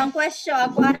 Adi, ang question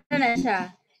ako ano na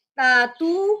siya?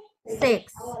 2.6.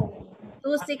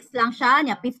 2.6 lang siya,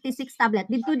 niya 56 tablet.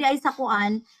 Dito di ay sa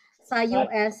kuan sa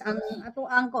US ang ato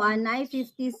ang kuan na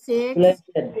 56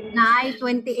 na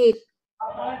 28.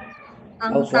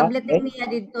 Ang tablet niya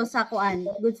dito sa kuan,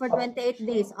 good for 28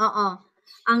 days. Oo.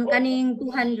 Ang kaning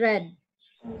 200.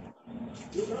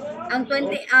 Ang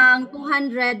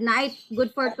 200 na good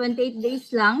for 28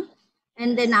 days lang.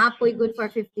 And then naapoy good for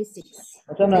 56.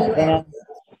 Asa na kanang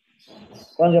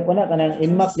kuan Japon na kanang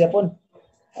inmax Japon.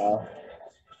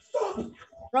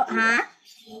 Ha?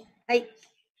 Ay,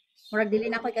 murag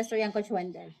dili na ako ikastorya ang Coach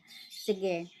Wendell.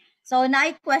 Sige. So,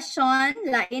 naay question,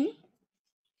 lain?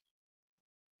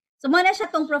 So, muna siya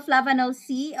tong proflavanol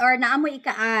C or naamoy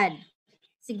ika-add?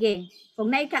 Sige. Kung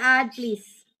na-ika-add,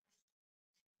 please.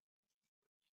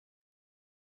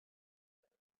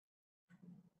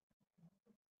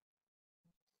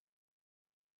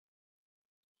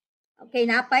 Okay,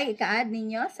 napay ika-add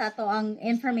ninyo sa to ang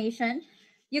information.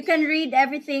 You can read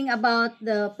everything about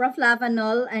the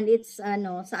proflavanol and its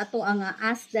sa ato ang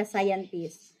Ask the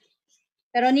Scientist.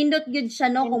 Pero nindot gyud siya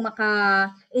no kung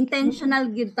intentional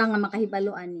gyud ta nga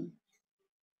makahibaluan ni.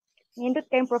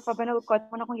 Nindot kayong proflavanol ko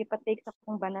mo na kung ipatake sa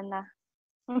kong banana.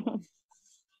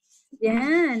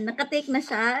 Yan, nakatake na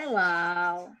siya.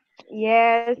 Wow.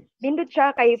 Yes, nindot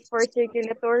siya kay for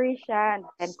circulatory siya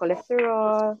and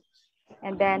cholesterol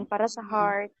and then para sa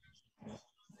heart.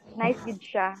 Nice good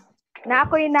siya. Na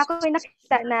ako'y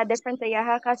nakita na different sa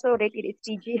yaha kaso rated is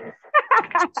PG.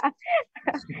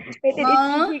 Rated is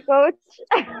PG, coach.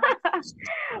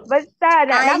 Basta,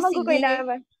 naman ko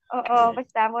na. Oo,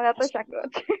 basta mo na to siya,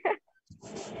 coach.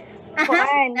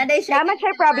 Kuan, naman siya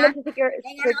problem sa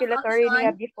circulatory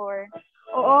niya before.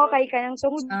 Oo, kay kanang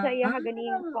tungod sa iya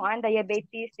ganing kuan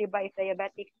diabetes, di ba? If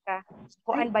diabetic ka,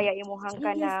 kuan baya imuhang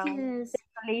ka ng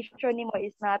circulation nimo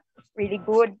is not really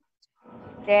good.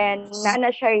 Then na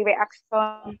siya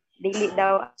reaction daily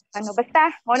daw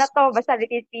basta mo na to basta it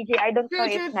is PG. I don't know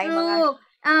if na mga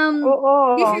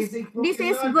this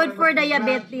is good for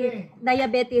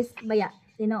diabetes baya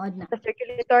tinuod na sa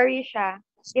circulatory siya,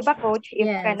 di ba coach? If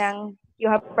kanang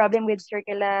you have problem with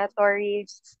circulatory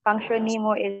function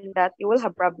nimo is that you will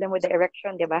have problem with the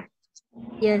erection, di ba?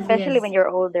 Yes, especially when you're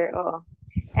older.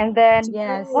 And then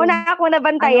muna ako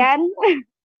nabantayan.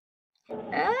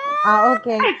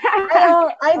 Okay.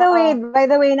 By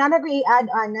the way, nana ko i-add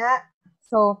on na.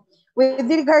 So, with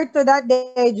regard to that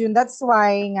day, June, that's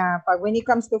why nga, when it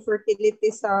comes to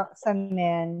fertility sa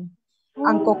men,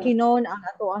 ang kokinon ang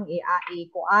ato ang iai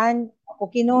kuan,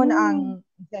 kokinon ang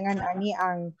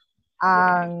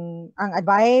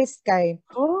advice kay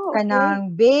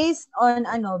kanang based on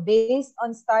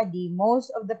study,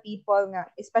 most of the people nga,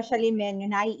 especially men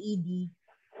nga na ED,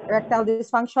 erectile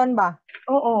dysfunction ba?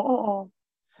 Oo.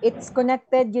 It's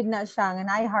connected yun na siya nga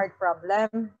naay heart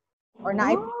problem or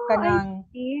naay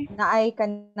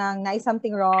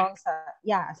something wrong sa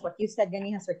as what you said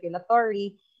ganiha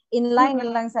circulatory in line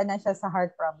lang sana siya sa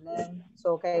heart problem.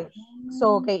 So kay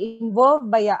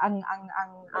involved ba ya ang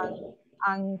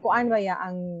kuan ba ya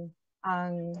ang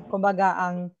kumbaga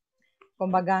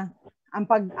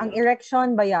ang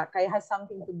erection ba ya kay has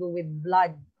something to do with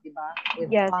blood, di ba?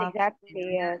 Yes,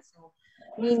 exactly. Yes. So,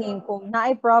 meaning kung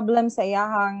naay problem sa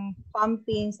iyahang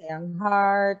pumping, sa iyang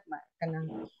heart, kanang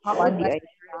Ako kuan di ba ay.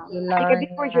 you Kaya learn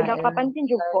before jud nakapansin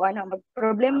jud ko ana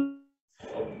mag-problem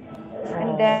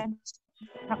and then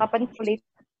nakapansin ko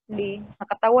lately,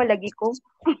 nakatawa lagi ko.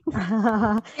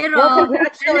 Pero well, kana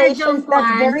congratulations. jong That's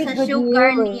kuan very sa good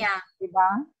sugar news. niya. Diba?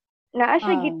 Naa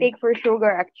siya Oh. gitake for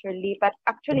sugar actually, but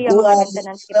actually ang mga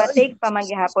maintenance ipa-take pa man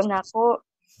gihapon nako.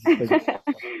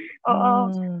 Oo.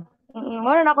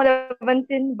 Mura na ako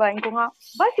nabansin ba ko nga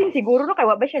basin siguro no kay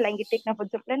wa ba siya lain gitake na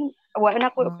food supplement wala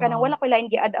na ko kanang wala ko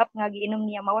lain gi-add up nga giinom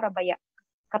niya mao ra baya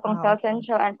katong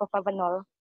essential and propavanol.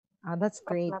 That's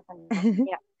great.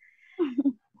 Yeah.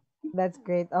 That's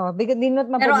great. Oh, because dinot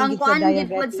Pero ang mapamigit sa kuan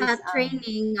gid diabetes. sa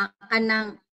training nga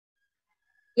kanang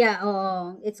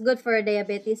it's good for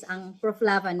diabetes ang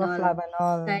proflavanol.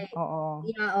 Proflavanol. Oo.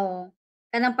 Yeah,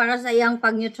 kanang para sa iyang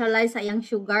pag-neutralize sa iyang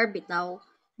sugar bitaw.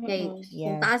 Kay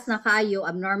kung taas na kayo,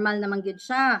 abnormal naman gyud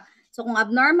siya. So kung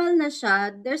abnormal na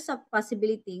siya, there's a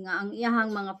possibility nga ang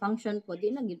iyang mga function po di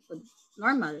na gyud po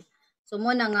normal. So mo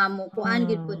na nga mo kuan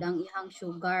gyud po ang iyang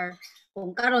sugar.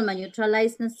 Kung karon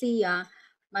ma-neutralize na siya,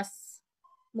 mas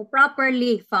mo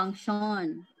properly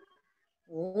function.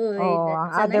 Ang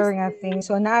other nga thing.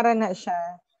 So nara na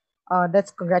siya. Oh,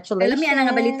 that's congratulations. Alam niya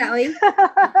nga balita oy.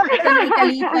 Ito na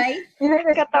ikalipay.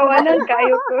 Katawanan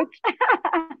kayo coach.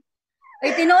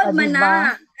 Ay, tinood man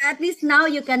na. At least now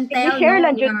you can tell. I-share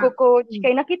lang jud ko coach.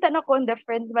 Kay nakita na ko on the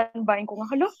friends man ba ko nga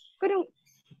hala,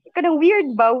 kanang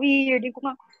weird ba? Weird. Ko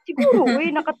nga siguro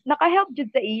naka-help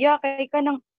jud sa iya kay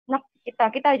kanang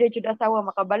kita jud asawa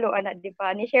makabalo ana di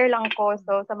ba? Ni share lang ko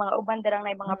so sa mga uban darang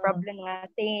na mga problem nga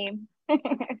same.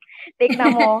 Take na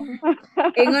mo.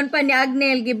 Ingon pa ni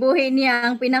Agnel gibuhi niya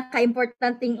ang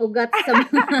pinaka-importanting ugat sa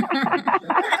mga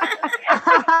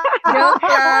joke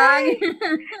lang.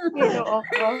 Ginoo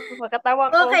ko. Makatawa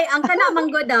ko. Okay, ang kana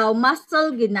manggo daw,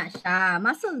 muscle gid na siya.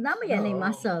 Muscle na mo yan ay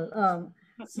muscle.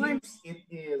 Since it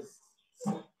is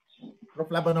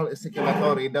proflavanol is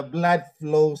circulatory, the blood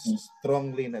flows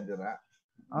strongly na dira.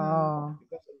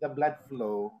 Because of the blood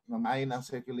flow, na maayon ang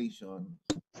circulation,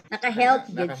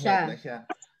 naka-help gid siya. Na siya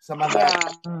sa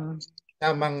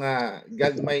mga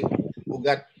gagmay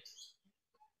ugat.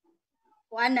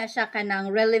 Kuan na siya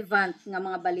kanang relevant nga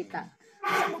mga balita.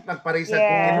 Nagparisa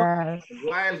ko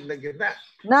wild na gyud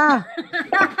na.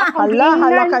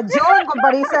 Hala ka John kung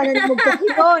parisa na mo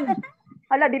kukinon.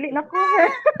 Hala dili na ko.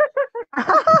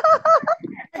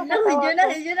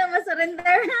 Medyo na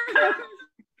ma-surrender.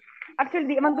 Actually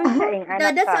di man gud siya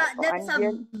that's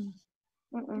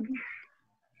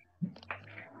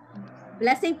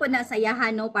blessing po na sa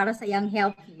yahan no para sa iyang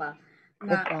health ba.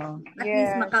 Nga, at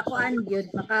least makakuan yun,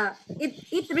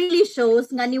 it really shows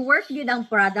nga ni work yun ang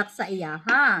product sa iya,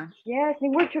 ha? Yes,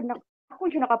 ni work yun, ako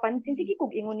yun nakapansin, sige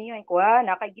kung ingon niya,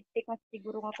 nakagitik na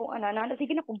siguro nga kung ana,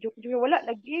 sige na kung joke, wala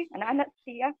lagi, ana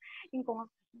siya, yung ko nga,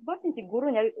 basin siguro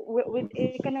niya,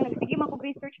 kanang nagsige man kong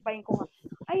research ba, yung ko nga,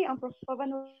 ay, ang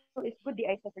propavanol is good, di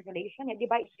ay sa circulation, di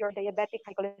ba, if you're diabetic,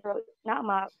 high cholesterol, na,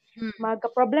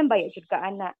 magka-problem ba, yun ka,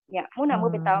 ana, muna mo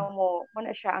bitaw mo,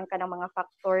 muna siya ang kanang mga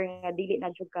factor nga dili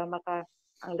na jud ka maka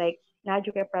ang like na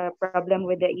jud ka problem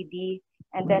with the ED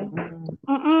and then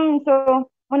so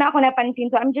muna ako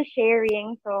napansin so I'm just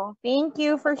sharing so thank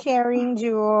you for sharing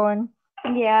June.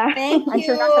 Yeah. Thank you. I'm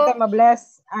sure nasa tayo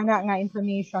mabless ana nga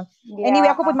information. Yeah.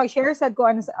 Anyway, ako pud mag-share sad ko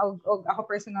ako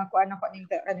personal ko ako ning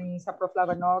sa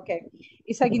proflavanol kay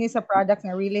isa gini sa products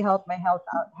nga really help my health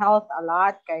a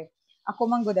lot kay ako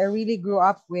man good I really grew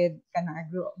up with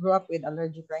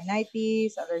allergic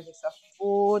rhinitis, allergic sa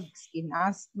food, skin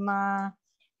asthma,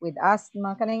 with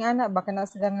asthma kanang ana baka na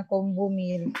sila nga combo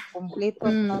meal kompleto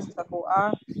na sa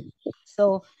kuha.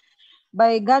 So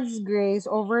by God's grace,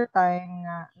 over time,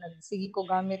 nagsige ko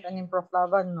gamit aning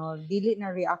proflavanol, dili na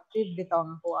reactive bitaw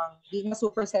ang kuang. Di na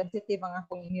super sensitive ang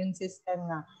akong immune system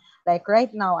na. Like right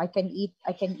now, I can eat.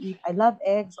 I love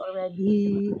eggs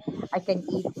already. I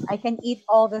can eat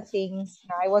all the things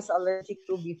na I was allergic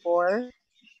to before.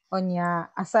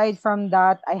 Aside from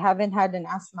that, I haven't had an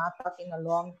asthma attack in a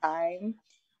long time.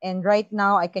 And right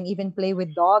now, I can even play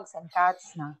with dogs and cats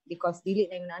na because dili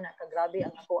na yung nana kagrabe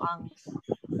ang akong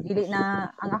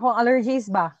allergies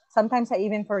ba. Sometimes I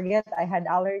even forget I had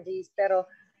allergies pero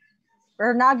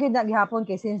nagyud na gihapon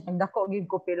kay since nagdako gyud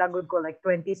ko pila gud ko like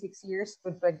 26 years to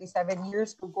 27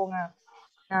 years ko nga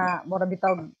mura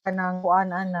bitaw kanang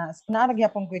kuanan na naara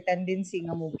gyapon ko tendency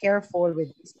nga mo careful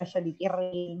with especially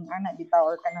earring ana bitaw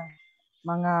or kanang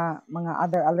mga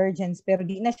other allergens pero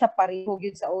di na siya pareho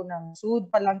gyud sa unang sud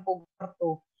pa lang ko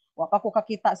kwarto wa pa ko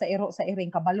kakita sa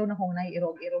earring kabalo na kong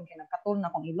nairog-irog kay nagkatul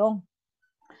na kong ilong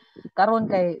karon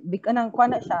kay big anang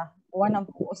kuana siya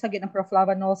usag ng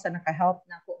proflavanol sa naka-help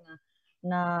na ko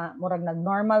na murag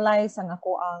nag-normalize ang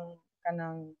ako ang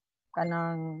kanang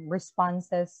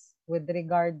responses with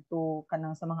regard to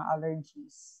kanang sa mga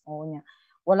allergies. O niya.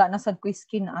 Wala na sad ko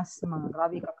skin asthma.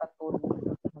 Grabe ka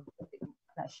katulog.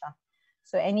 Na siya.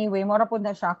 So anyway, mora po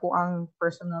na siya ako ang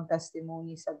personal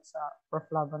testimony sa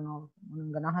proflavanol.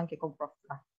 Unang ganahan kay kog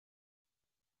profla.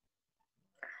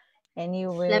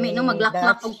 Anyway, Lami no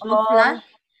maglaklak og profla.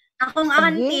 Akong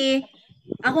auntie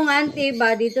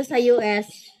ba dito sa US,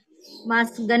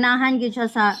 mas ganahan gyud siya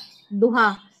sa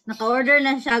duha. Naka-order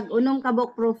na siya unom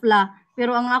kabok profla,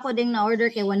 pero ang ako ding na-order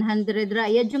kay 100 ra.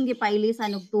 Iya jung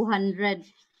gipailisan og 200.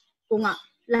 Kung nga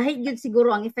lahi gyud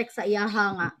siguro ang effect sa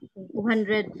iyaha nga kung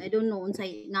 200, I don't know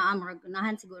unsay naa marag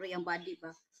ganahan siguro yung body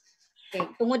ba. Okay,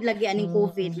 tungod lagi aning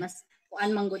COVID, mas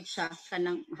kuan man gud siya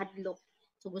kanang hadlok.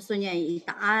 So gusto niya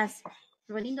itaas.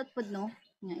 So nindot pud no.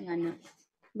 Nga na.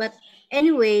 But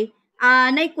anyway,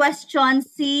 nay question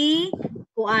si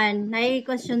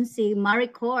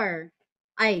Maricor.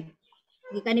 Ay,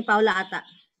 di ka ni Paula ata.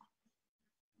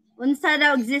 Unsa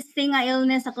daw existing nga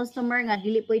illness sa customer nga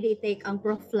dili pwede i-take ang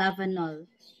proflavanol?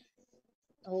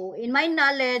 So, in my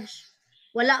knowledge,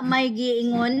 wala may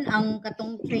giingon ang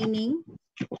katong training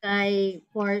kay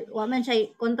for wa man siya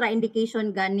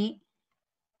contraindication gani.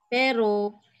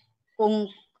 Pero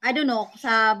kung I don't know,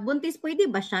 sa buntis pwede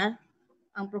ba siya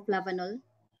ang proflavanol?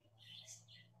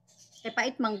 Kay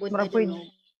pait manggod, I don't know.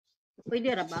 Pwede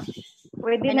ra ba?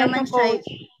 Pwede Kaya na naman siya, coach.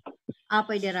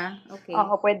 Pwede ra? Okay.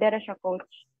 Oo, pwede ra siya,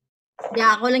 coach.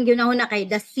 Yeah, ako lang yun na kay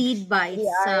the seed ba? It's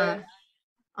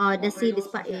the seed is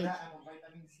pa A.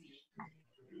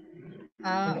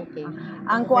 Okay.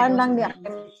 Ang kuan lang di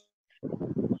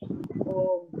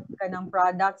o kanang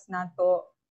products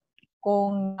nato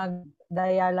kung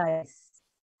nag-dialyze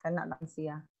kana lang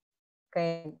siya.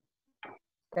 Kay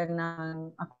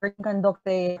kanang according kan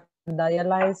doktor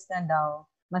dialyze na daw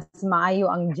mas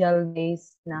maayo ang gel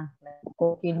base na like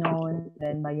coquinone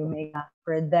then mayumega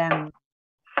for them.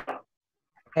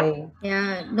 Okay.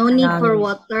 Yeah, no need for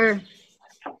water.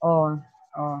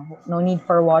 No need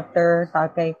for water.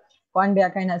 Takay kuan biya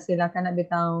kay na sila kana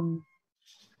bitang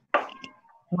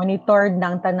monitored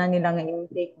ng tanan nila nga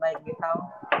intake by bitaw.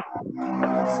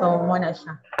 So mo na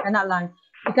siya. Kana lang.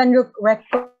 You can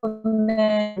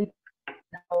recommend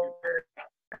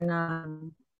na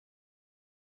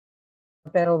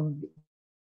pero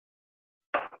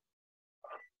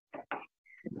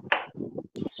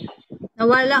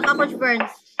nawala ka, Coach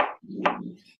Burns.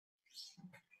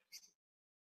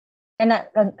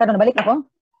 Kano nabalik ako?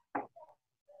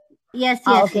 Yes.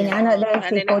 Okay na ano dahil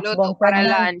si Coach Bong para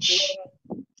lunch.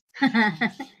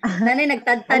 Nanay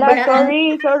nagtadtad na.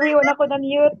 Sorry, wala ko na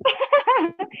mute.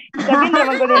 Sabihin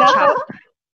naman ko din ako.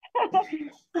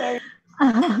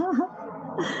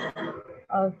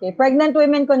 Okay. Pregnant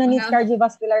women ko na need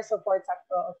cardiovascular support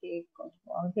sakto. Okay, Coach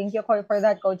Bong. Thank you for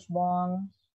that, Coach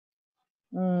Bong.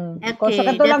 Okay, so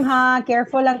kato lang ha,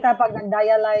 careful lang ta pag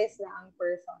nag-dialyze na ang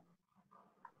person.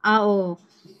 Oo.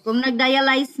 Kung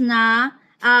nag-dialyze na,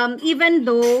 even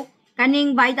though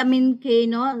kaning vitamin K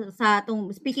no sa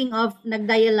atong speaking of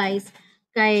nag-dialyze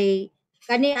kay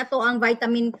kani ato ang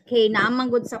vitamin K na amang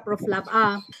good sa proflab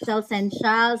cell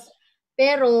essentials,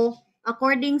 pero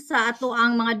according sa ato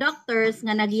ang mga doctors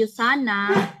nga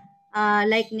nag-usana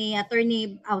like ni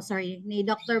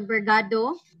Dr.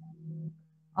 Bergado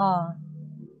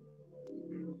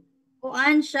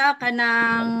kuan siya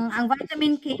kanang ang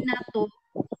vitamin K nato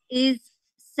is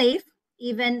safe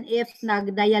even if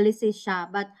nag-dialysis siya,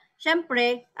 but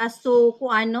syempre as to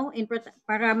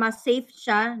para mas safe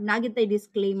siya nagid tay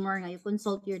disclaimer nga you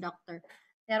consult your doctor.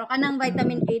 Pero kanang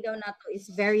vitamin K daw nato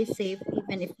is very safe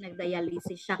even if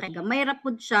nag-dialysis siya kay gamay ra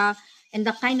pud siya, and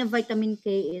the kind of vitamin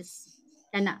K is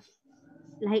kana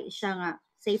lahi siya nga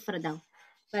safe ra daw.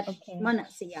 But mo na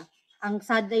siya ang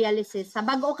sa dialysis sa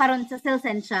bag-o karon sa cell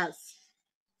essentials.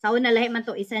 Sa una lahi man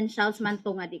to essentials man to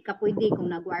nga di ka pwede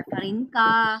kung nag-warfarin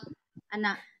ka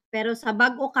pero sa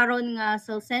bag-o karon nga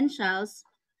cell essentials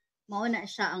mao na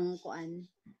siya ang kuan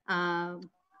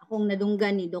akong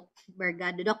nadunggan ni Doc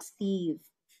Bergado, Doc Steve.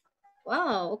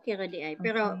 Wow, okay ra di ay.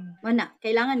 Pero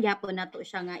kailangan gyapon nato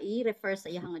siya nga i-refer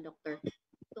sa iyang doktor.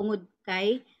 Tungod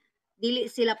kay dili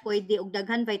sila pwede og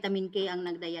daghan vitamin K ang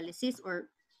nagdialysis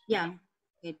or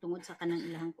kay tungod sa kanang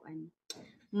ilang kuan.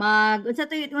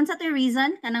 Unsa to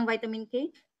reason kanang vitamin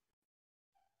K?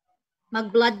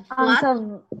 Mag blood clot?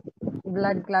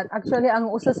 Blood clot. Actually,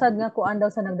 ang usasad nga kuan daw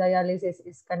sa nagdialysis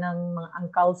is kanang ang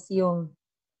calcium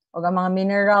o ang mga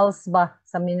minerals ba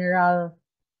sa minerals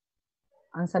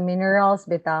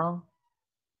bitaw.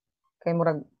 Kay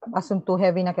murag asum too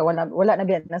heavy na kay wala na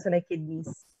biya na sa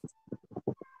kidneys.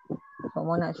 So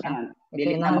mo na siya.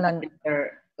 Dili na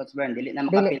Coach Bern, dili na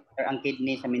Dili. makafilter ang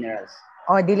kidney sa minerals.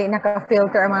 Dili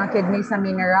naka-filter ang mga kidney sa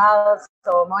minerals.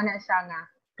 So, mo na siya nga.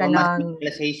 So, mas Kanang,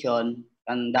 utilization,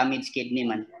 ang damaged kidney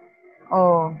man.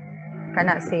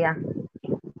 kana siya.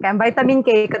 Kaya ang vitamin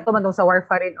K, kato man sa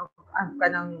warfarin,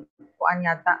 kanang kuan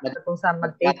yata, katong sa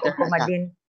mag-take o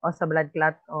kumadin, o sa blood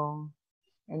clot,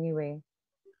 anyway.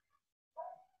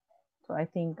 So, I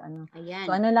think, Ayan.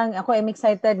 So, lang, ako I'm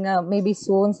excited nga, maybe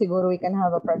soon, siguro we can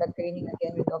have a product training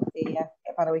again with Octea,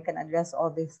 para we can address all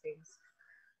these things.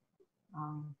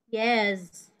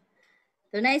 Yes.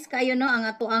 So nice kayo no ang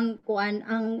ato ang kuan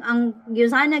ang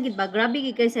gyusana gid ba grabe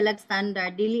gid kay sila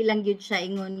standard dili lang gyud siya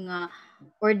ingon nga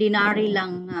ordinary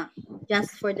lang nga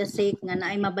just for the sake nga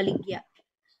naay mabaligya.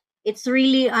 It's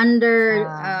really under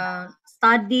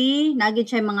study,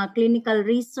 nagid siya mga clinical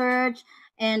research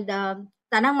and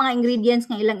tanang mga ingredients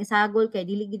nga ilang isagol kay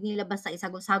dili gid nila basta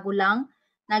isagol-sagol lang.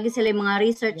 Nagid sila mga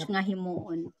research nga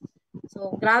himuon.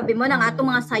 So grabe mo nang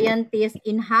atong mga scientists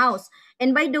in-house.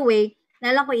 And by the way,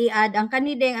 nala ko i-add ang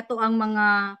kanideng ato ang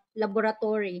mga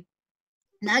laboratory.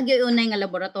 Naagyo unay nga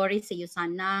laboratory si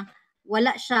Usana.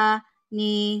 Wala siya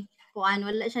ni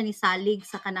wala siya ni salig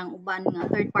sa kanang uban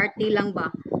nga third party lang ba.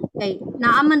 Kay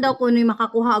naaman daw kuno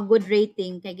makakuha og good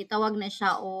rating kay gitawag na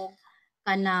siya og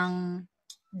kanang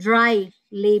dry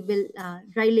labeling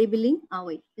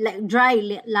dry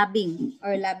labbing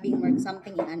or labbing or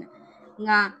something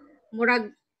nga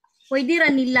murag pwede ra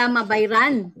nila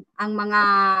mabayran ang mga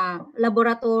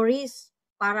laboratories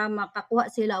para makakuha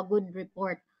sila og good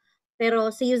report.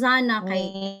 Pero si Usana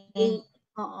kay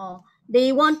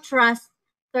they won't trust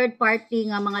third party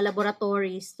nga mga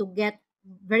laboratories to get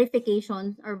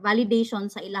verification or validation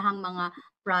sa ilahang mga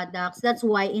products. That's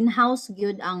why in-house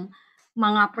gyud ang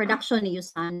mga production ni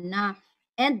Usana.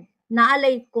 And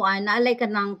naalay ka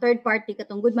ng third party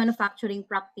katong good manufacturing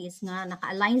practice nga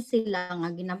naka-align sila nga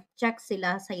gina-check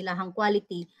sila sa ilahang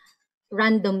quality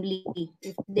randomly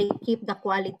if they keep the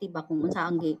quality ba kung unsa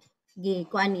ang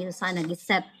kuan ni Usana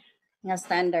gi-set nga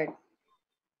standard.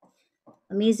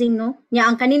 Amazing no? Nya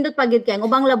ang kanindot pagid kay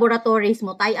ubang laboratories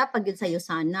mo tie up pagid sa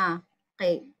Usana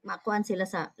kay makuan sila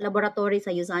sa laboratory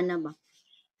sa Usana ba.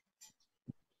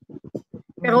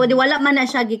 Pero di wala man na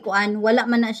siya gikuan, wala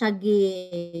man na siya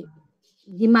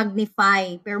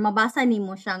gi-magnify pero mabasa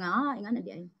nimo siya nga ingana di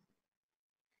ay.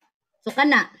 So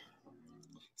kana.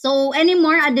 So any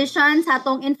more additions sa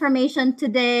atong information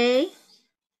today?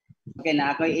 Okay,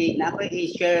 na ako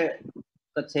i-share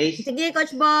Coach Hazel. Sige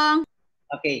Coach Bong.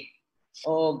 Okay.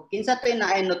 O kinsa to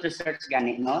na ay not research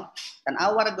gani no?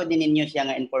 Tan-awar gud ninyo siya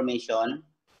nga information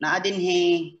naa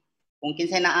dinhi kung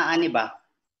kinsay naaani ba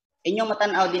inyong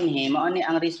matan-aw dinhi mao ni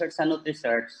ang research sa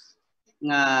Nut-Research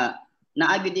nga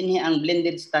naagi dinhi ang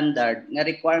blended standard nga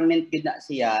requirement gid na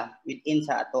siya within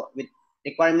sa ato with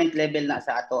requirement level na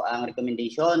sa ato ang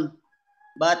recommendation.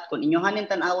 But kung inyo hanin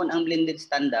tan-awon ang blended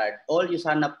standard, all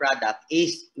Usana product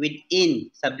is within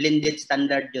sa blended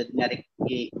standard jud nga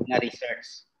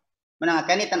research. Muna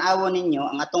nga kani tan-awon ninyo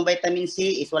ang atong vitamin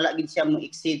C is wala gid siya mo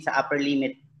exceed sa upper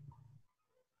limit.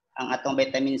 Ang atong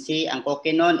vitamin C, ang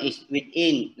coquinone is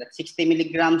within that 60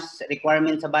 milligrams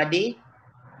requirement sa body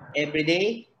every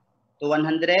day to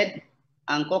 100.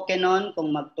 Ang coquinone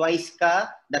kung mag twice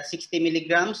ka that 60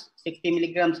 milligrams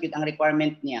gid ang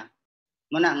requirement niya.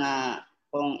 Muna nga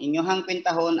kung inyohang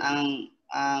kwentahon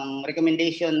ang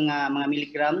recommendation nga mga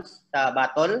milligrams sa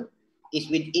bottle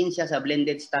is within siya sa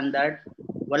blended standard.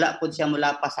 Wala pud siya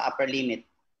mula pa sa upper limit.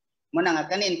 Muna nga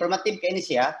kani informative kay ni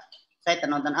siya sa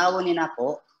tan-awon ni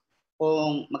nako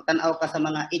kung magtan-aw ka sa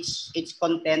mga each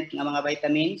content nga mga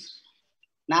vitamins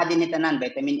naa din ni tanan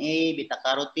vitamin A, beta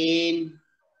carotene,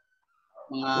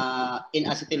 mga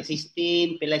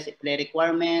N-acetylcysteine, play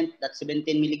requirement that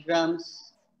 17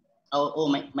 milligrams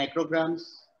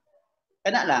micrograms.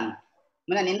 Kana lang.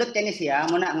 Muna nindot kay ni siya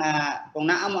muna nga kung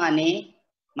naa mo ani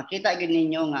makita gyud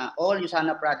ninyo nga all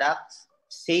Usana products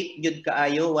safe jud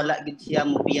kaayo wala gid siya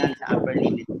mobiyan sa upper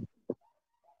limit.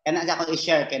 Kana sa akong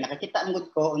i-share kay nakakita ang gud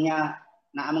ko unya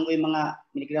naamang ko yung mga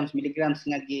milligrams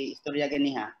nga gi-istorya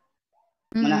ganiha.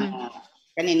 Muna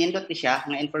kani nindot ni siya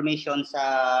nga information sa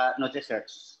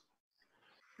Nut-Research.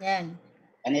 Yan.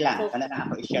 Kanila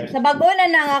ako i-share. Sa bago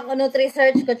na ako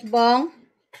Nut-Research Coach Bong.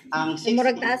 Ang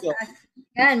murag taas.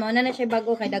 Yan, mao na siya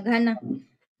bago kay daghan na.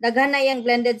 Daghan na yang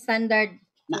blended standard.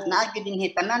 Naagi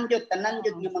dinhi tanan jud nga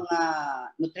mga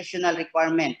nutritional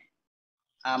requirement.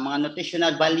 Mga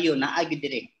nutritional value naagi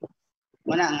diri.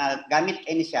 Muna nga gamit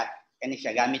kay ni siya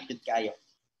gamit jud kaayo.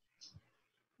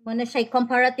 Muna siya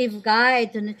comparative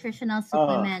guide to nutritional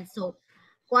supplements. So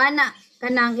kuana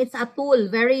kanang it's a tool,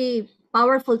 very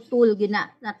powerful tool gina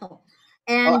nato.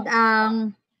 And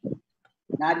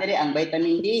Na diri ang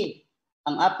vitamin D.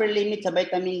 Ang upper limit sa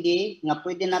vitamin D nga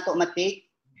pwede nato ma-take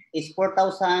is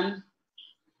 4,000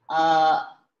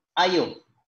 ayo.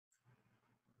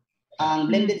 Ang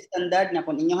blended standard na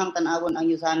kung inyong tanawon ang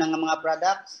usana nga mga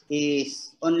products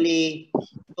is only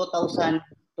 2,000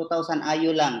 ayo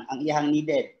lang ang iyang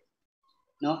needed.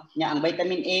 No? Nya ang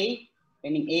vitamin A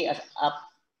as up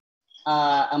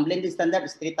ang blended standard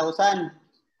is 3,000.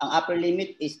 Ang upper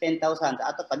limit is 10,000. Sa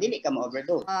ato pa dili ka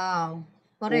ma-overdose. Wow.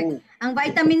 Correct. Ang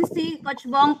vitamin C, Coach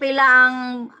Bong, pila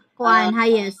ang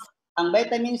highest? Ang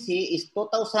vitamin C is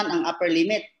 2,000 ang upper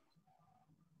limit.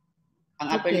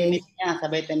 Ang upper limit niya sa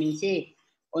vitamin C.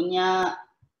 Unya,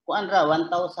 kuan ra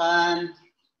 1,000.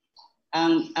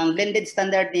 Ang blended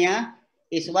standard niya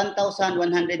is 1,125.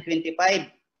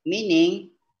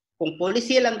 Meaning, kung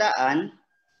policy lang daan,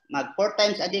 mag 4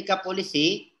 times a day ka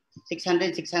policy,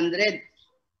 600.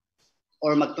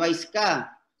 Or mag twice ka,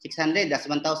 600, that's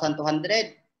 1,200.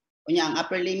 Unya, ang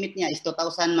upper limit niya is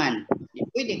 2,000 man.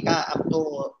 Pwede ka up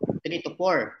to 3 to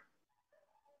 4.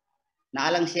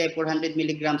 Naalang siya 400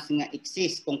 milligrams nga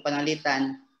exist kung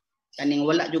panalitan kaning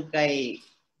wala jud kay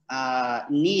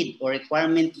need or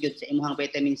requirement jud sa imong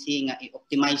vitamin C nga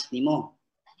i-optimize nimo.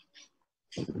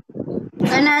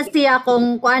 Kana siya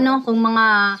kung kung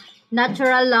mga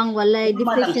natural lang walay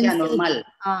deficiency. Lang siya, normal.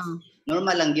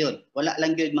 Normal lang yun. Wala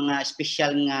lang yun mga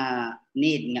special nga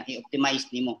need nga i-optimize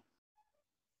nimo.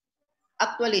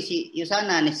 Actually si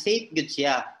Yusana ni safe good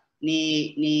siya.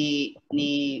 Ni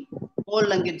Paul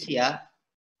lang yun siya.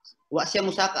 Wa siya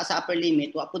musaka sa upper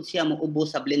limit, wa pud siya muubo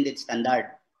sa blended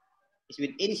standard. Is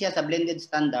within siya sa blended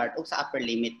standard o sa upper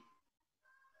limit.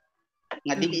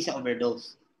 Nga dili siya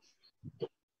overdose.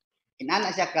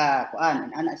 Inana siya ka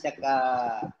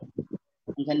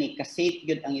safe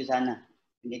good ang Yusana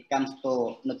when it comes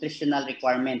to nutritional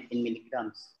requirement in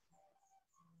milligrams.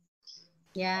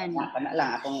 Yan. Kana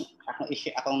lang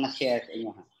akong na-share sa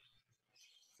inyo ha.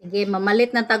 Sige,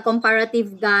 mamalit na tag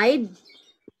comparative guide.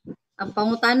 Ang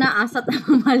pangutana asat na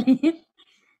mamalit.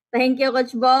 Thank you,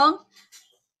 Coach Bong.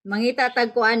 Mangita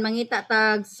tag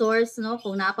source no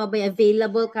kung naa pa ba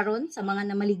available karon sa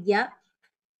mga namaligya.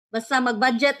 Basta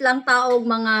mag-budget lang taog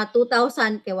mga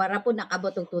 2,000 kay wala po nakabot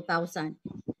og 2,000.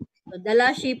 So dala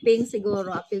shipping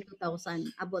siguro up till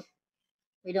 2,000 abot.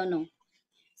 We don't know.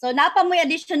 So napa mo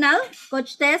additional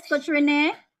Coach Tess, Coach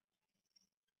Rene?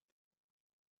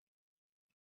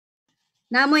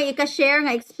 Na mo i-share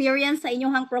nga experience sa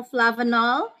inyong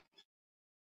proflavanol?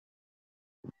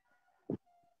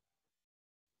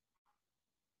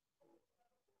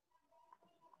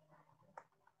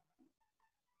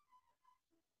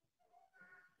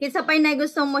 Kinsa pa na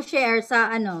gusto mo share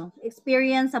sa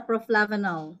experience sa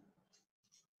proflavanol?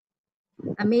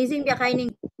 Amazing biya kay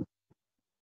ning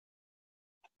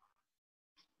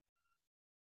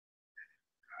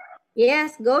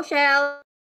Yes, go Shell.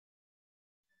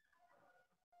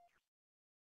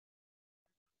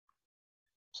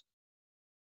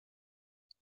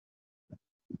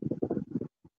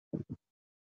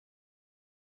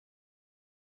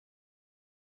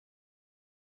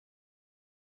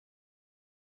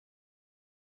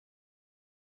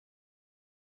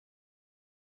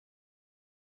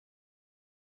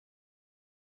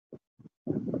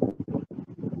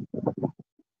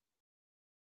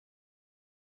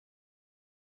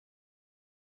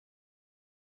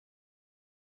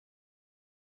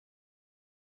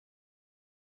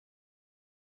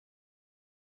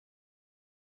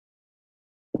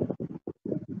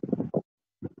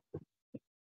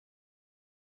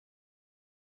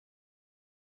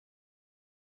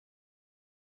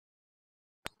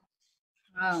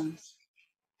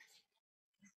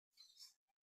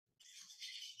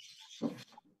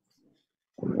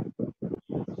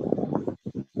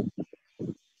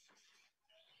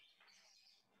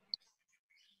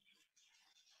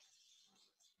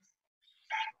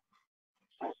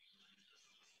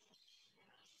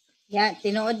 Yeah,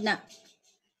 tinuod na.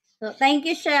 So, thank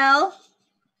you, Shell.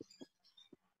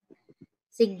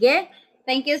 Sige.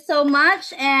 Thank you so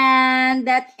much. And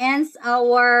that ends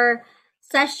our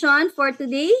session for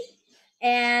today.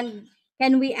 And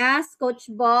can we ask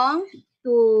Coach Bong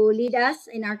to lead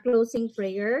us in our closing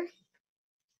prayer?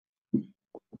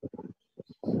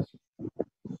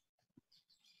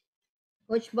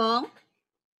 Coach Bong?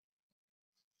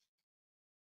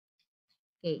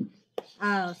 Okay.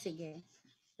 Oh, sige.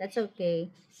 That's okay.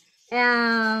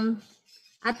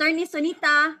 Attorney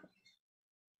Sonita.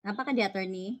 Napaka di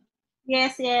attorney?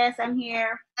 Yes, I'm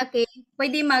here. Okay.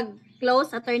 Pwede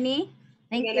mag-close, attorney?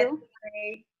 Thank you.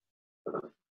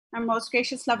 Our most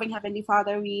gracious, loving Heavenly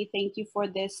Father, we thank you for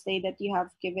this day that you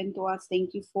have given to us.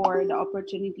 Thank you for the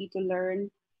opportunity to learn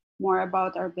more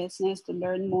about our business, to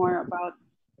learn more about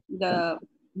the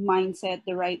mindset,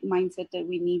 the right mindset that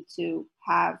we need to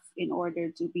have in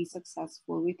order to be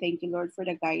successful. We thank you, Lord, for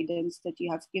the guidance that you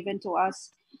have given to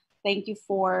us. Thank you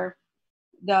for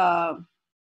the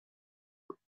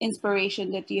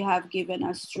inspiration that you have given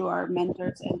us through our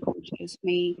mentors and coaches.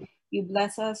 May you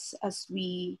bless us as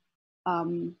we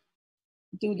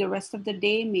do the rest of the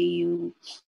day. May you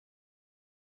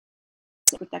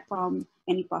protect from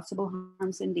any possible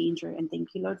harms and danger. And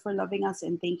thank you, Lord, for loving us.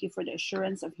 And thank you for the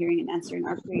assurance of hearing and answering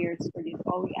our prayers. For this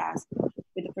all we ask,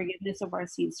 with the forgiveness of our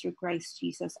sins through Christ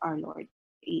Jesus our Lord.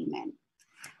 Amen.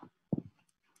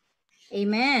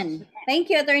 Amen. Thank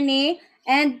you, Attorney.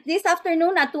 And this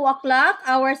afternoon at 2 o'clock,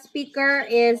 our speaker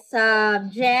is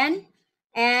Jen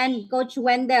and Coach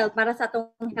Wendell para sa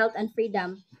atong health and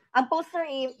freedom. Ang poster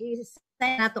is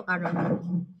nato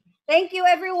karon. Thank you,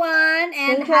 everyone,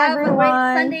 and Thank you, have a great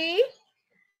everyone. Sunday.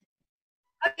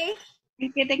 Okay.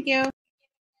 Thank you. Thank you.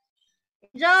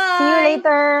 Enjoy. See you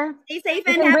later. Stay safe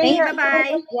You and can bring happy. your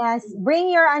Bye-bye. yes,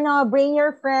 bring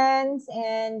your friends,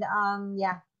 and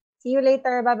yeah. See you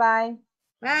later. Bye-bye.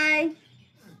 Bye.